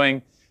been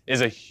doing is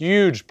a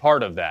huge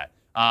part of that.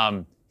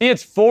 He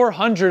hits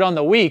 400 on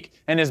the week,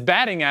 and his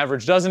batting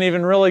average doesn't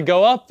even really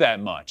go up that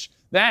much.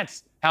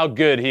 That's how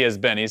good he has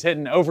been. He's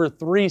hitting over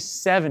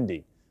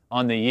 370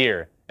 on the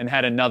year and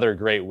had another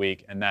great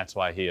week, and that's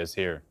why he is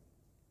here.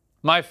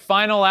 My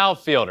final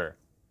outfielder,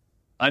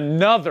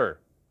 another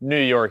New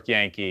York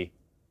Yankee,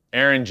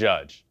 Aaron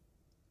Judge.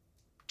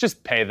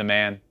 Just pay the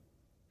man.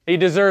 He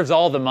deserves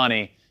all the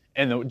money.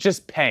 And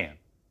just pay him.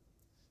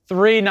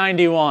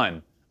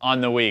 391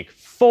 on the week,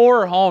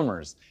 4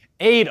 homers,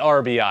 8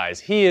 RBIs.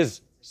 He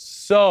is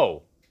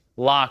so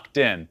locked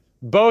in.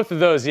 Both of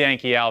those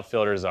Yankee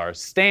outfielders are.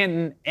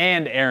 Stanton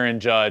and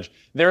Aaron Judge.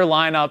 Their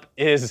lineup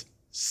is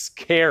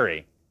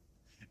scary.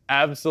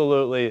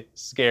 Absolutely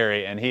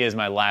scary. And he is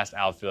my last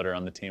outfielder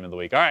on the team of the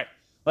week. All right,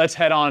 let's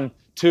head on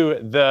to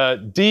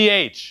the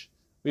DH.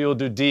 We will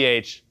do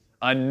DH.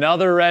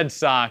 Another Red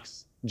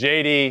Sox,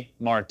 JD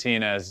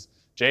Martinez.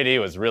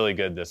 JD was really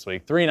good this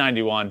week.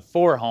 391,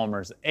 4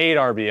 homers, 8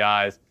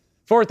 RBIs,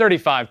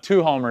 435,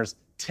 2 homers,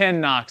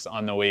 10 knocks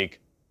on the week.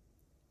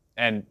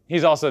 And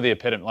he's also the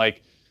epitome.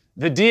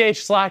 The DH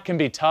slot can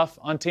be tough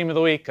on Team of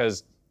the Week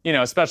because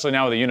especially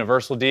now with a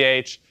universal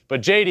DH.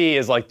 But JD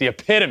is like the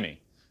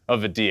epitome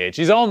of a DH.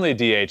 He's only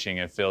DHing,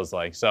 it feels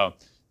like. So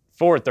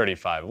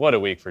 435. What a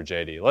week for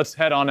JD. Let's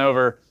head on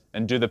over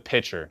and do the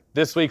pitcher.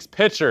 This week's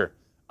pitcher,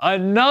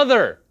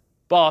 another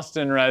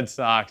Boston Red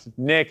Sox,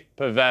 Nick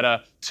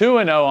Pivetta,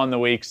 2-0 on the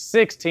week,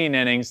 16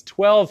 innings,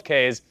 12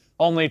 Ks,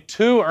 only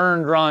 2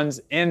 earned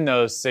runs in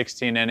those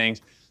 16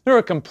 innings. Through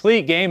a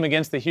complete game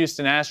against the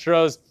Houston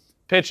Astros,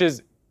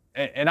 pitches,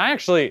 and I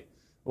actually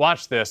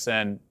watched this,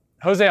 and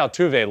Jose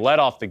Altuve led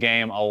off the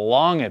game, a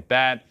long at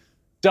bat,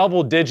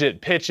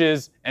 double-digit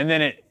pitches, and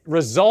then it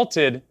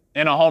resulted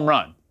in a home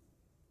run.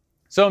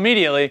 So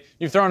immediately,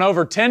 you've thrown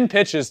over 10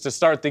 pitches to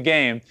start the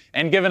game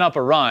and given up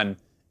a run,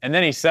 and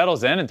then he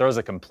settles in and throws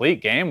a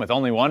complete game with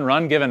only 1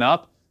 run given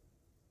up.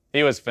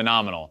 He was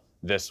phenomenal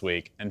this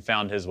week and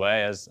found his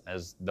way as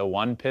the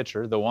one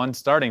pitcher, the one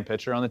starting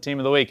pitcher on the team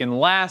of the week. And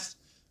last,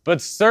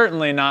 but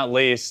certainly not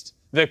least,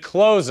 the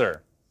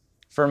closer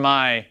for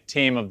my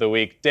team of the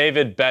week,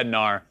 David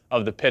Bednar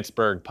of the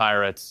Pittsburgh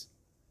Pirates.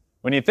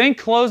 When you think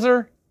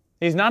closer,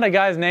 he's not a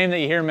guy's name that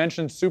you hear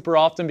mentioned super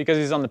often because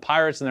he's on the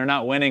Pirates and they're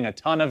not winning a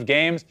ton of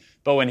games.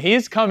 But when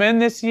he's come in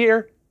this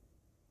year,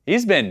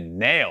 he's been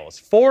nails.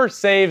 4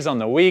 saves on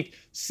the week,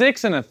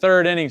 6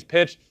 1/3 innings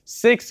pitched,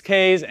 6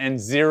 Ks, and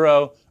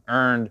 0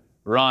 earned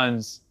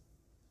runs.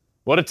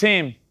 What a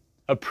team.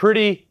 A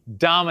pretty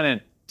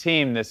dominant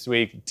team this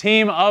week.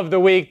 Team of the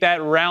week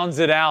that rounds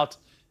it out.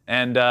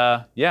 And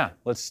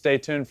let's stay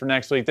tuned for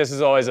next week. This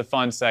is always a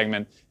fun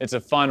segment. It's a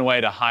fun way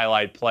to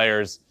highlight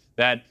players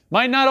that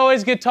might not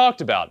always get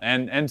talked about.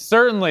 And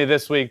certainly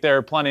this week there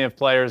are plenty of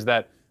players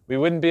that we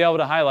wouldn't be able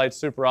to highlight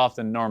super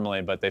often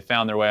normally, but they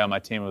found their way on my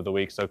team of the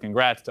week. So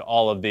congrats to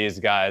all of these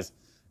guys.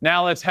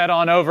 Now let's head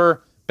on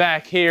over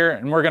back here,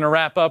 and we're going to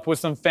wrap up with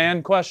some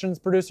fan questions,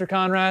 Producer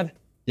Conrad.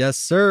 Yes,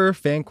 sir.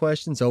 Fan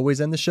questions always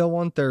end the show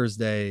on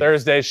Thursday.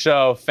 Thursday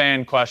show,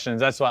 fan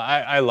questions. That's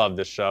why I love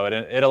this show.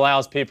 It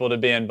allows people to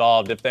be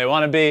involved. If they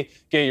want to be,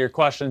 get your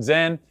questions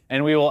in,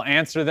 and we will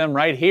answer them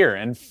right here.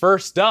 And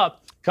first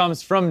up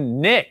comes from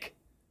Nick.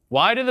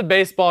 Why do the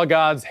baseball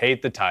gods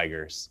hate the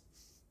Tigers?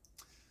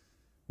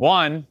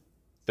 One,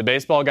 the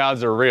baseball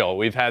gods are real.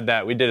 We've had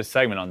that. We did a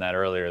segment on that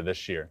earlier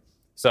this year.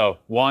 So,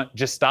 one,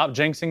 just stop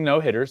jinxing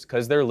no-hitters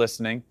because they're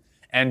listening.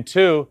 And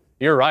 2,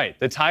 you're right.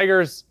 The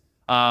Tigers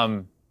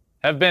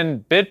have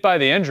been bit by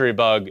the injury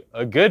bug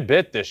a good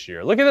bit this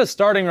year. Look at the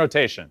starting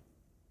rotation.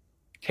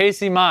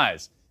 Casey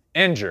Mize,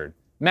 injured.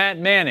 Matt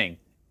Manning,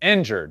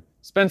 injured.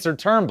 Spencer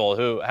Turnbull,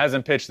 who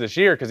hasn't pitched this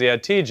year because he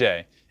had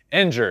TJ,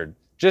 injured.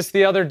 Just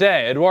the other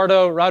day,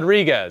 Eduardo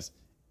Rodriguez,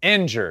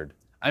 injured.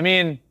 I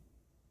mean,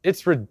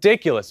 it's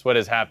ridiculous what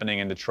is happening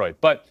in Detroit.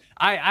 But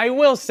I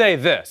will say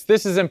this.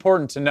 This is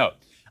important to note.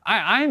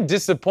 I'm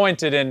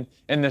disappointed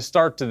in the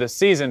start to the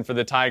season for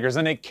the Tigers,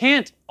 and it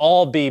can't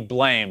all be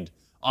blamed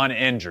on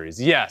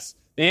injuries. Yes,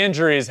 the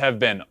injuries have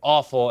been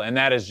awful, and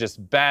that is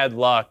just bad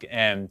luck,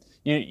 and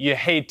you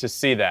hate to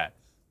see that.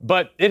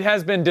 But it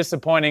has been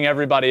disappointing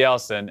everybody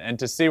else, and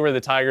to see where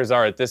the Tigers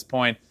are at this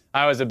point,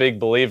 I was a big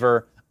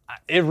believer.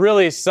 It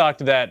really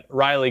sucked that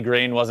Riley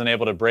Green wasn't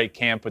able to break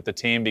camp with the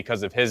team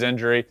because of his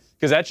injury,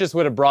 because that just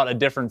would have brought a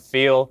different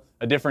feel,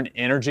 a different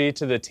energy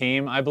to the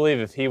team, I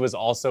believe, if he was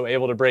also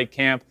able to break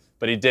camp,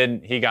 but he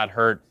didn't. He got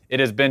hurt. It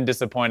has been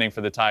disappointing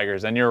for the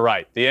Tigers, and you're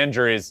right. The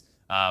injuries,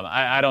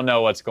 I don't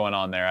know what's going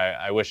on there.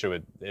 I wish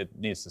it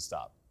needs to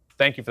stop.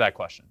 Thank you for that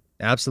question.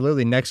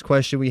 Absolutely. Next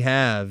question we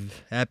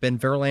have at Ben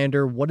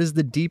Verlander. What is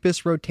the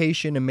deepest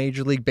rotation in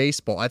Major League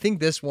Baseball? I think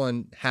this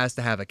one has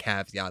to have a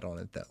caveat on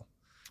it, though.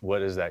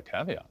 What is that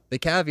caveat? The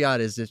caveat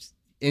is if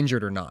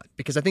injured or not,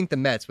 because I think the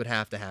Mets would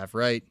have to have,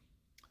 right?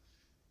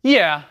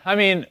 Yeah, I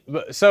mean,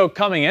 so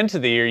coming into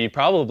the year, you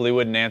probably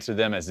wouldn't answer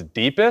them as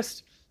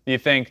deepest. You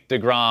think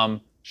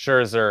DeGrom,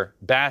 Scherzer,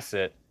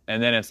 Bassett,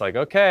 and then it's like,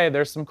 okay,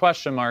 there's some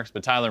question marks,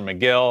 but Tyler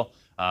McGill,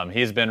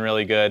 he's been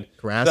really good.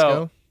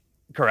 Carrasco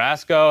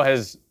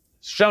has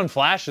shown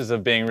flashes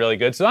of being really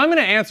good. So I'm going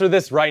to answer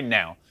this right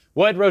now.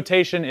 What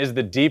rotation is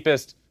the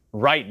deepest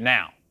right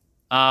now?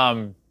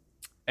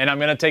 And I'm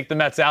going to take the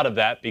Mets out of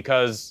that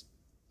because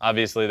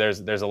obviously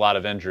there's a lot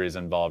of injuries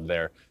involved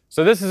there.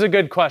 So this is a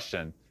good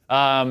question.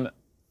 I'm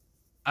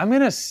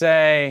going to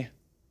say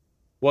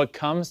what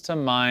comes to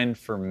mind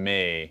for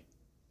me.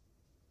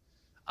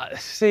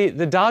 See,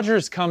 the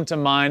Dodgers come to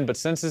mind, but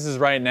since this is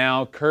right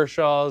now,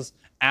 Kershaw's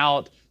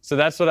out. So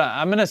that's what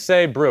I'm going to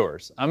say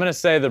Brewers. I'm going to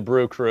say the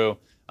Brew Crew.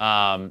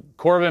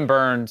 Corbin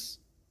Burns,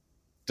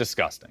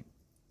 disgusting.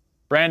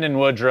 Brandon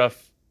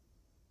Woodruff,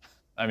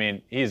 I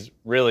mean, he's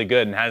really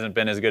good and hasn't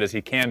been as good as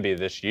he can be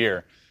this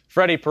year.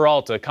 Freddie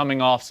Peralta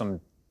coming off some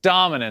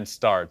dominant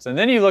starts. And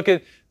then you look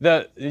at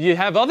you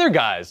have other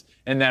guys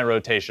in that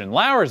rotation.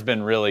 Lauer's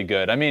been really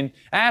good. I mean,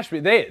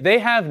 Ashby, they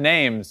have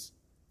names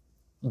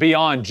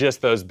beyond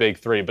just those big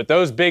three. But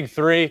those big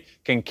three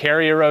can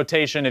carry a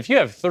rotation. If you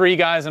have 3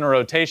 guys in a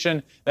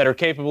rotation that are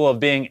capable of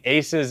being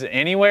aces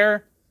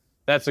anywhere,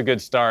 that's a good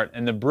start.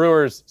 And the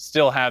Brewers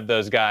still have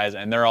those guys,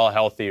 and they're all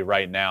healthy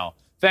right now,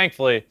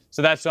 thankfully.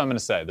 So that's what I'm going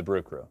to say, the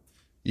Brew Crew.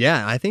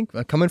 Yeah, I think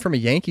coming from a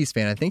Yankees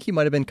fan, I think he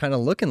might have been kind of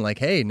looking like,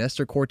 hey,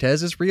 Nestor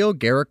Cortez is real.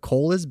 Garrett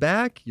Cole is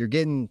back. You're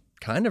getting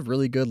kind of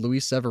really good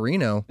Luis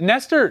Severino.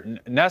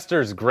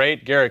 Nestor's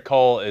great. Garrett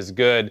Cole is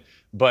good,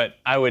 but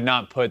I would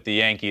not put the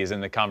Yankees in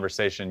the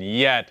conversation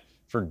yet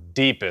for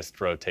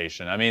deepest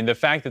rotation. I mean, the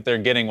fact that they're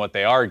getting what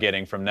they are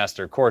getting from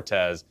Nestor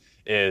Cortez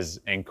is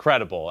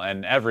incredible,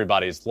 and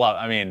everybody's love.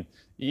 I mean,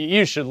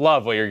 you should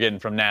love what you're getting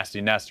from Nasty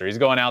Nestor. He's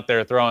going out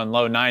there throwing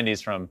low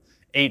 90s from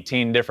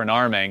 18 different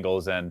arm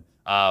angles, and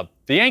the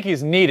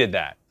Yankees needed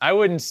that. I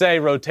wouldn't say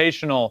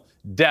rotational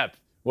depth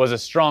was a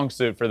strong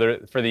suit for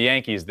the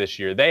Yankees this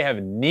year. They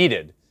have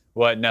needed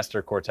what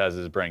Nestor Cortez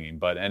is bringing,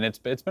 and it's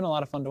been a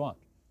lot of fun to watch.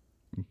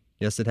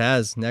 Yes, it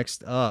has.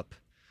 Next up,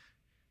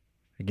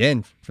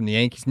 again from the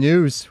Yankees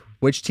news,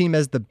 which team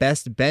has the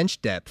best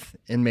bench depth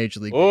in Major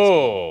League Baseball?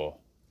 Oh,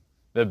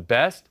 the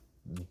best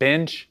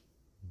bench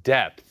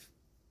depth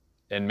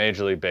in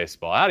Major League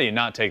Baseball. How do you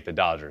not take the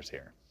Dodgers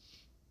here?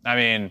 I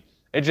mean,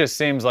 it just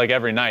seems like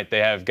every night they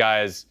have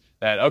guys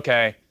that,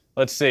 okay,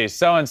 let's see,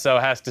 so-and-so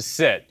has to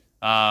sit.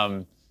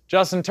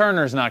 Justin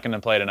Turner's not going to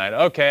play tonight.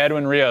 Okay,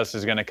 Edwin Rios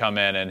is going to come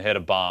in and hit a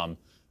bomb.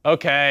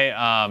 Okay,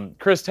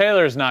 Chris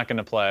Taylor's not going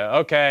to play.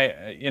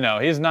 Okay,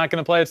 he's not going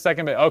to play at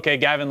second base. Okay,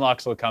 Gavin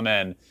Lux will come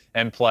in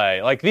and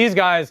play. Like these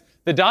guys,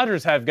 the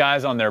Dodgers have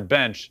guys on their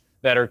bench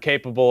that are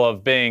capable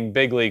of being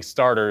big league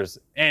starters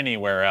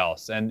anywhere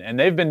else. And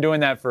they've been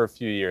doing that for a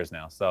few years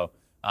now. So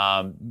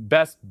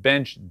best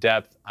bench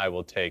depth, I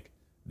will take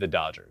the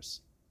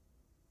Dodgers.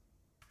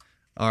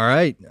 All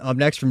right. Up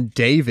next from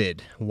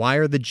David. Why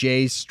are the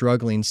Jays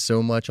struggling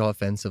so much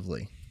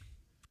offensively?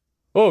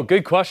 Oh,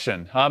 good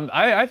question.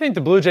 I think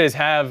the Blue Jays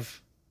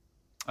have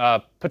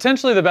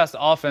potentially the best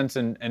offense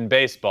in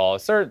baseball.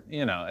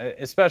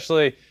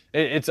 Especially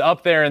it's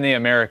up there in the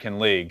American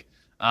League.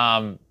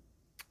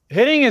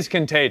 Hitting is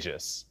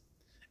contagious,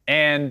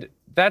 and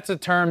that's a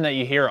term that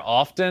you hear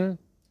often,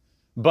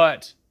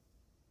 but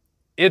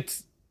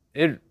it's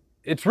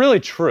really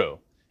true.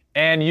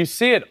 And you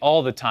see it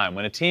all the time.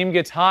 When a team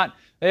gets hot,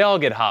 they all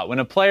get hot.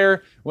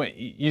 When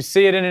you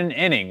see it in an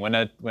inning,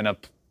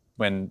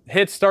 when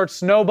hits start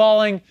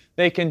snowballing,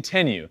 they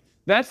continue.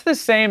 That's the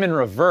same in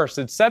reverse,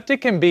 except it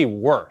can be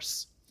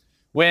worse.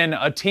 When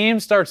a team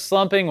starts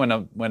slumping,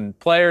 when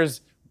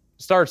players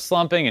start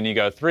slumping and you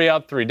go 3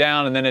 up, 3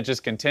 down, and then it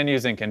just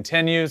continues and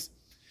continues,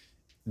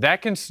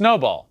 that can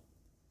snowball.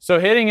 So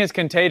hitting is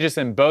contagious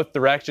in both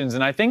directions,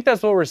 and I think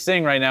that's what we're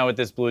seeing right now with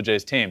this Blue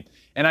Jays team.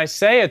 And I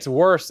say it's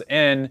worse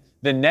in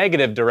the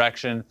negative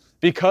direction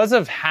because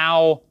of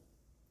how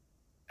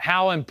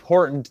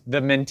important the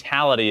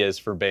mentality is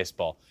for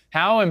baseball,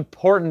 how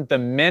important the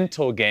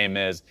mental game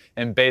is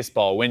in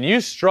baseball. When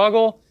you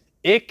struggle,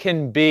 it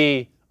can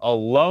be a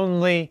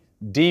lonely,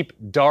 deep,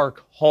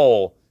 dark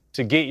hole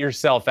to get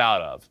yourself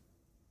out of.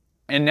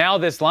 And now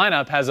this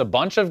lineup has a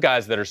bunch of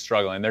guys that are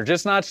struggling. They're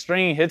just not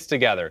stringing hits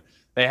together.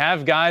 They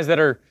have guys that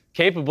are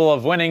capable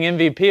of winning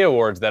MVP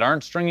awards that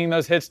aren't stringing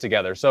those hits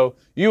together. So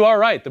you are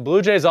right. The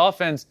Blue Jays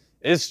offense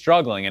is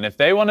struggling. And if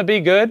they want to be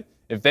good,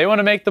 if they want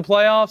to make the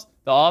playoffs,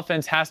 the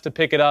offense has to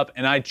pick it up.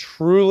 And I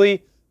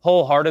truly,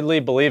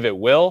 wholeheartedly believe it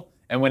will.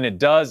 And when it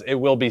does, it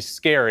will be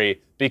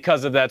scary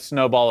because of that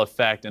snowball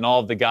effect and all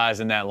of the guys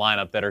in that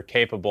lineup that are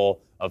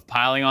capable of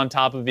piling on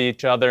top of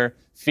each other,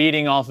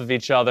 feeding off of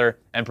each other,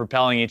 and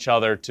propelling each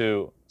other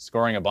to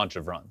scoring a bunch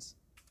of runs.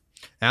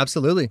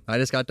 Absolutely. I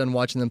just got done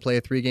watching them play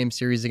a 3-game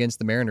series against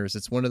the Mariners.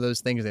 It's one of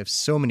those things. They have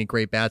so many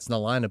great bats in the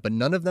lineup, but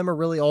none of them are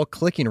really all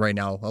clicking right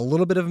now. A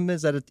little bit of them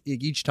is at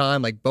each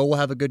time. Like Bo will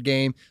have a good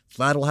game,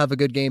 Vlad will have a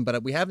good game,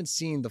 but we haven't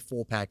seen the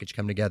full package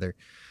come together.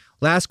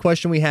 Last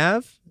question we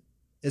have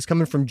is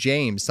coming from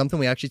James, something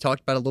we actually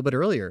talked about a little bit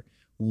earlier.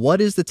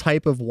 What is the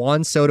type of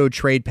Juan Soto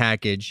trade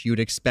package you would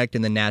expect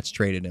in the Nats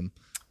traded him?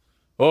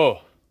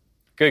 Oh,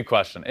 good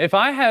question. If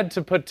I had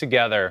to put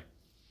together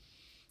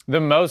the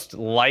most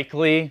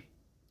likely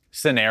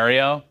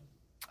scenario,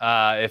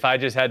 if I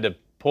just had to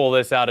pull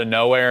this out of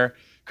nowhere,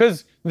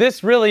 because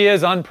this really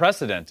is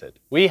unprecedented.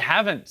 We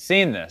haven't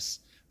seen this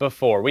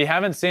before. We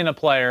haven't seen a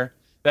player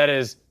that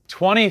is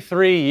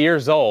 23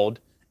 years old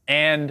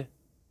and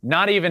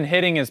not even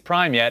hitting his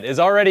prime yet, is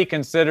already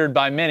considered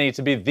by many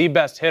to be the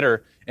best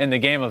hitter in the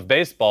game of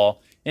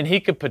baseball, and he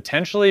could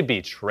potentially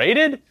be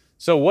traded?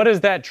 So what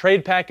does that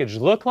trade package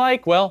look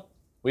like? Well,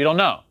 we don't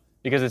know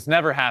because it's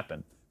never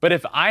happened. But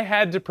if I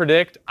had to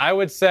predict, I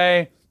would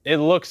say it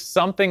looks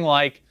something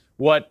like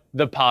what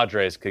the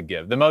Padres could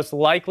give. The most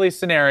likely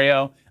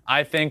scenario,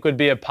 I think, would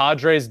be a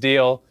Padres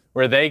deal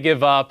where they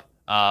give up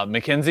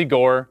Mackenzie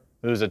Gore,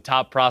 who's a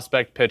top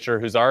prospect pitcher,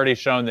 who's already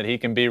shown that he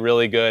can be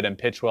really good and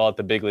pitch well at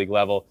the big league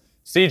level.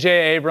 C.J.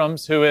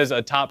 Abrams, who is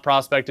a top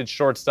prospect at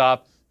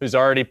shortstop, who's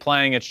already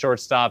playing at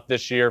shortstop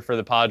this year for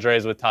the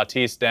Padres with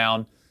Tatis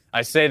down.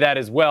 I say that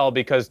as well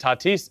because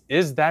Tatis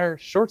is their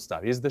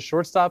shortstop. He's the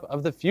shortstop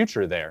of the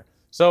future there.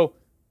 So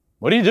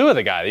what do you do with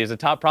a guy? He's a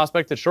top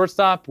prospect at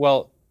shortstop.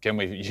 Well, can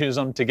we use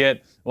him to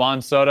get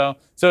Juan Soto?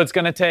 So it's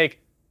going to take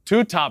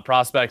 2 top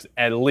prospects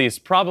at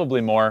least,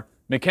 probably more,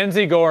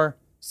 Mackenzie Gore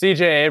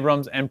C.J.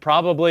 Abrams, and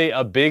probably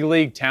a big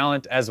league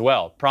talent as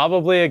well.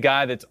 Probably a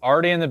guy that's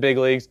already in the big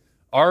leagues,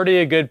 already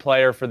a good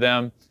player for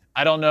them.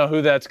 I don't know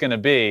who that's going to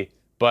be,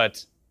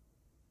 but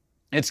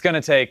it's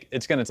going to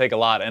take a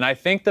lot. And I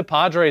think the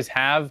Padres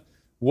have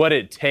what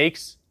it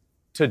takes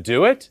to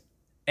do it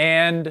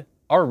and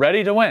are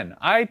ready to win.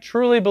 I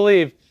truly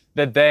believe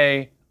that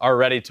they are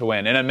ready to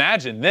win. And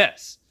imagine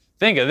this.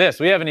 Think of this.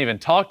 We haven't even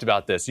talked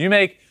about this. You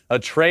make a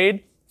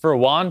trade for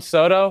Juan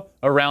Soto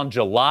around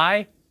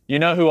July. You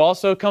know who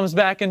also comes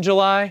back in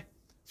July?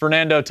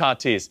 Fernando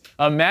Tatis.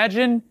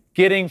 Imagine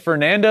getting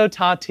Fernando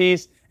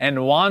Tatis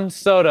and Juan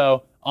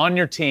Soto on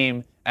your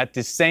team at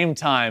the same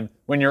time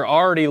when you're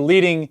already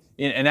leading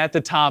and at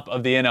the top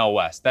of the NL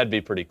West. That'd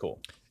be pretty cool.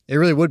 It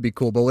really would be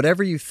cool. But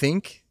whatever you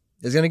think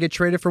is going to get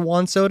traded for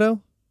Juan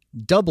Soto,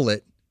 double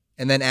it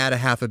and then add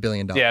 $500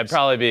 million. Yeah, it'd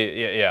probably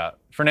be,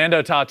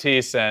 Fernando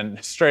Tatis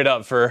and straight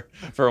up for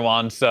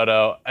Juan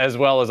Soto, as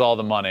well as all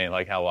the money.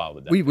 Like, how wild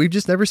would that be? We've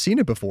just never seen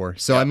it before.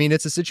 So, I mean,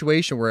 it's a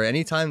situation where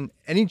anytime,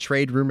 any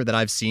trade rumor that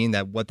I've seen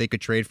that what they could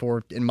trade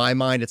for, in my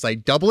mind, it's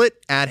like double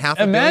it, add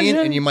 $500 million,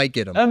 and you might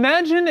get them.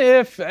 Imagine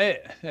if,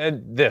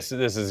 this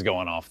is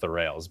going off the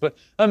rails, but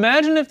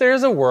imagine if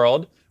there's a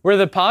world where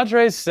the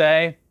Padres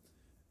say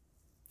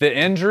the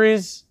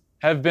injuries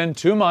have been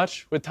too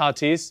much with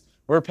Tatis.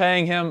 We're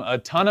paying him a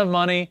ton of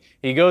money.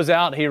 He goes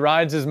out, he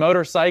rides his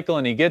motorcycle,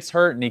 and he gets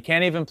hurt, and he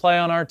can't even play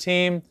on our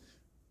team.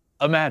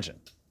 Imagine.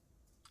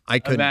 I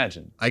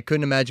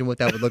couldn't imagine what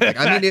that would look like.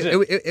 I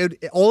mean,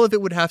 all of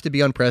it would have to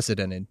be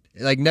unprecedented,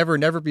 like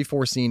never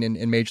before seen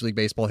in Major League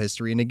Baseball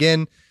history. And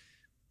again,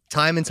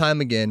 time and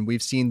time again,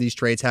 we've seen these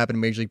trades happen in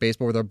Major League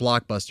Baseball where they're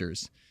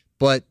blockbusters.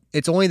 But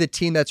it's only the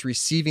team that's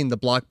receiving the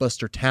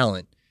blockbuster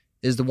talent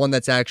is the one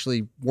that's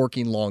actually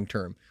working long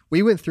term.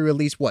 We went through at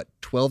least,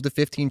 12 to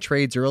 15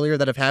 trades earlier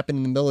that have happened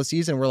in the middle of the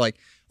season. We're like,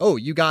 oh,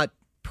 you got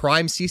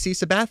prime CC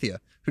Sabathia.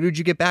 Who did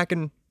you get back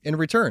in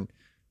return?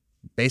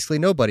 Basically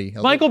nobody.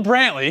 Michael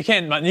Brantley.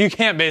 You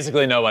can't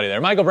basically nobody there.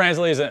 Michael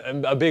Brantley is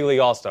a big league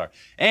all-star.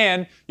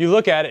 And you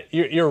look at it,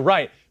 you're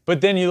right.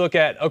 But then you look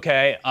at,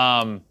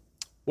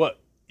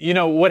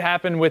 what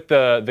happened with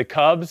the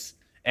Cubs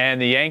and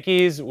the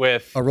Yankees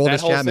with that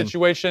whole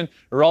situation?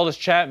 Aroldis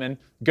Chapman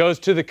goes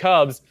to the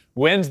Cubs,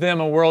 wins them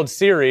a World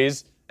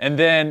Series. And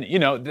then,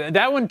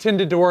 that one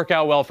tended to work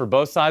out well for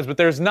both sides, but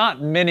there's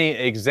not many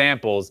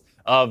examples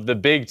of the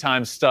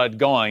big-time stud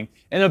going.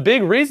 And a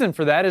big reason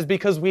for that is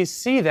because we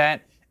see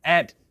that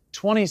at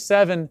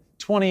 27,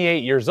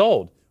 28 years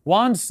old.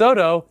 Juan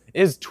Soto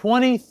is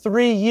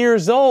 23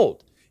 years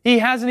old. He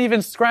hasn't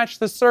even scratched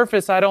the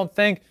surface, I don't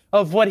think,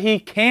 of what he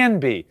can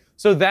be.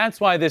 So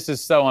that's why this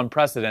is so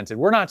unprecedented.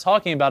 We're not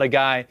talking about a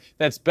guy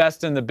that's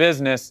best in the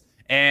business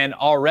and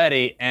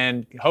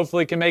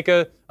hopefully can make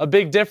a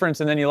big difference,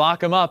 and then you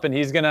lock him up and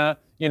he's going to,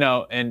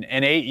 in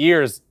 8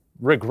 years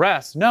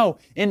regress. No,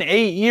 in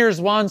 8 years,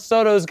 Juan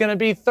Soto is going to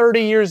be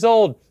 30 years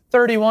old,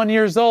 31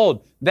 years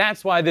old.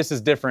 That's why this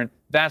is different.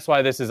 That's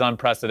why this is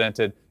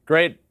unprecedented.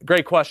 Great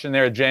question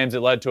there, James.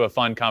 It led to a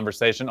fun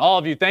conversation. All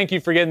of you, thank you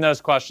for getting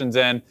those questions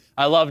in.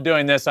 I love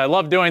doing this. I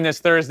love doing this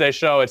Thursday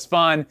show. It's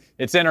fun,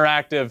 it's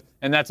interactive,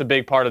 and that's a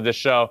big part of this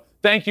show.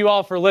 Thank you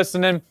all for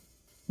listening.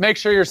 Make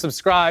sure you're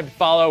subscribed,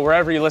 follow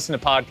wherever you listen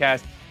to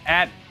podcasts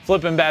at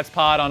Flippin' Bats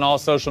Pod on all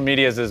social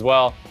medias as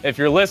well. If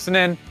you're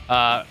listening,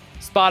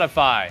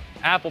 Spotify,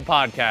 Apple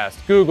Podcasts,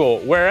 Google,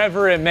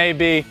 wherever it may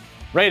be,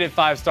 rate it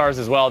 5 stars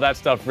as well. That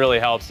stuff really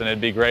helps and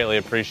it'd be greatly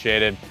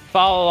appreciated.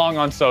 Follow along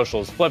on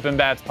socials, Flippin'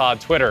 Bats Pod,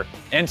 Twitter,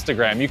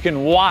 Instagram. You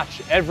can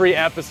watch every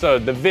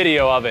episode, the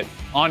video of it,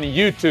 on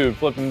YouTube,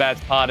 Flippin'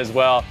 Bats Pod as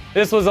well.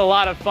 This was a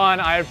lot of fun.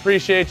 I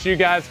appreciate you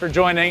guys for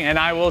joining, and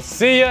I will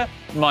see you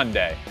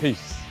Monday.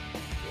 Peace.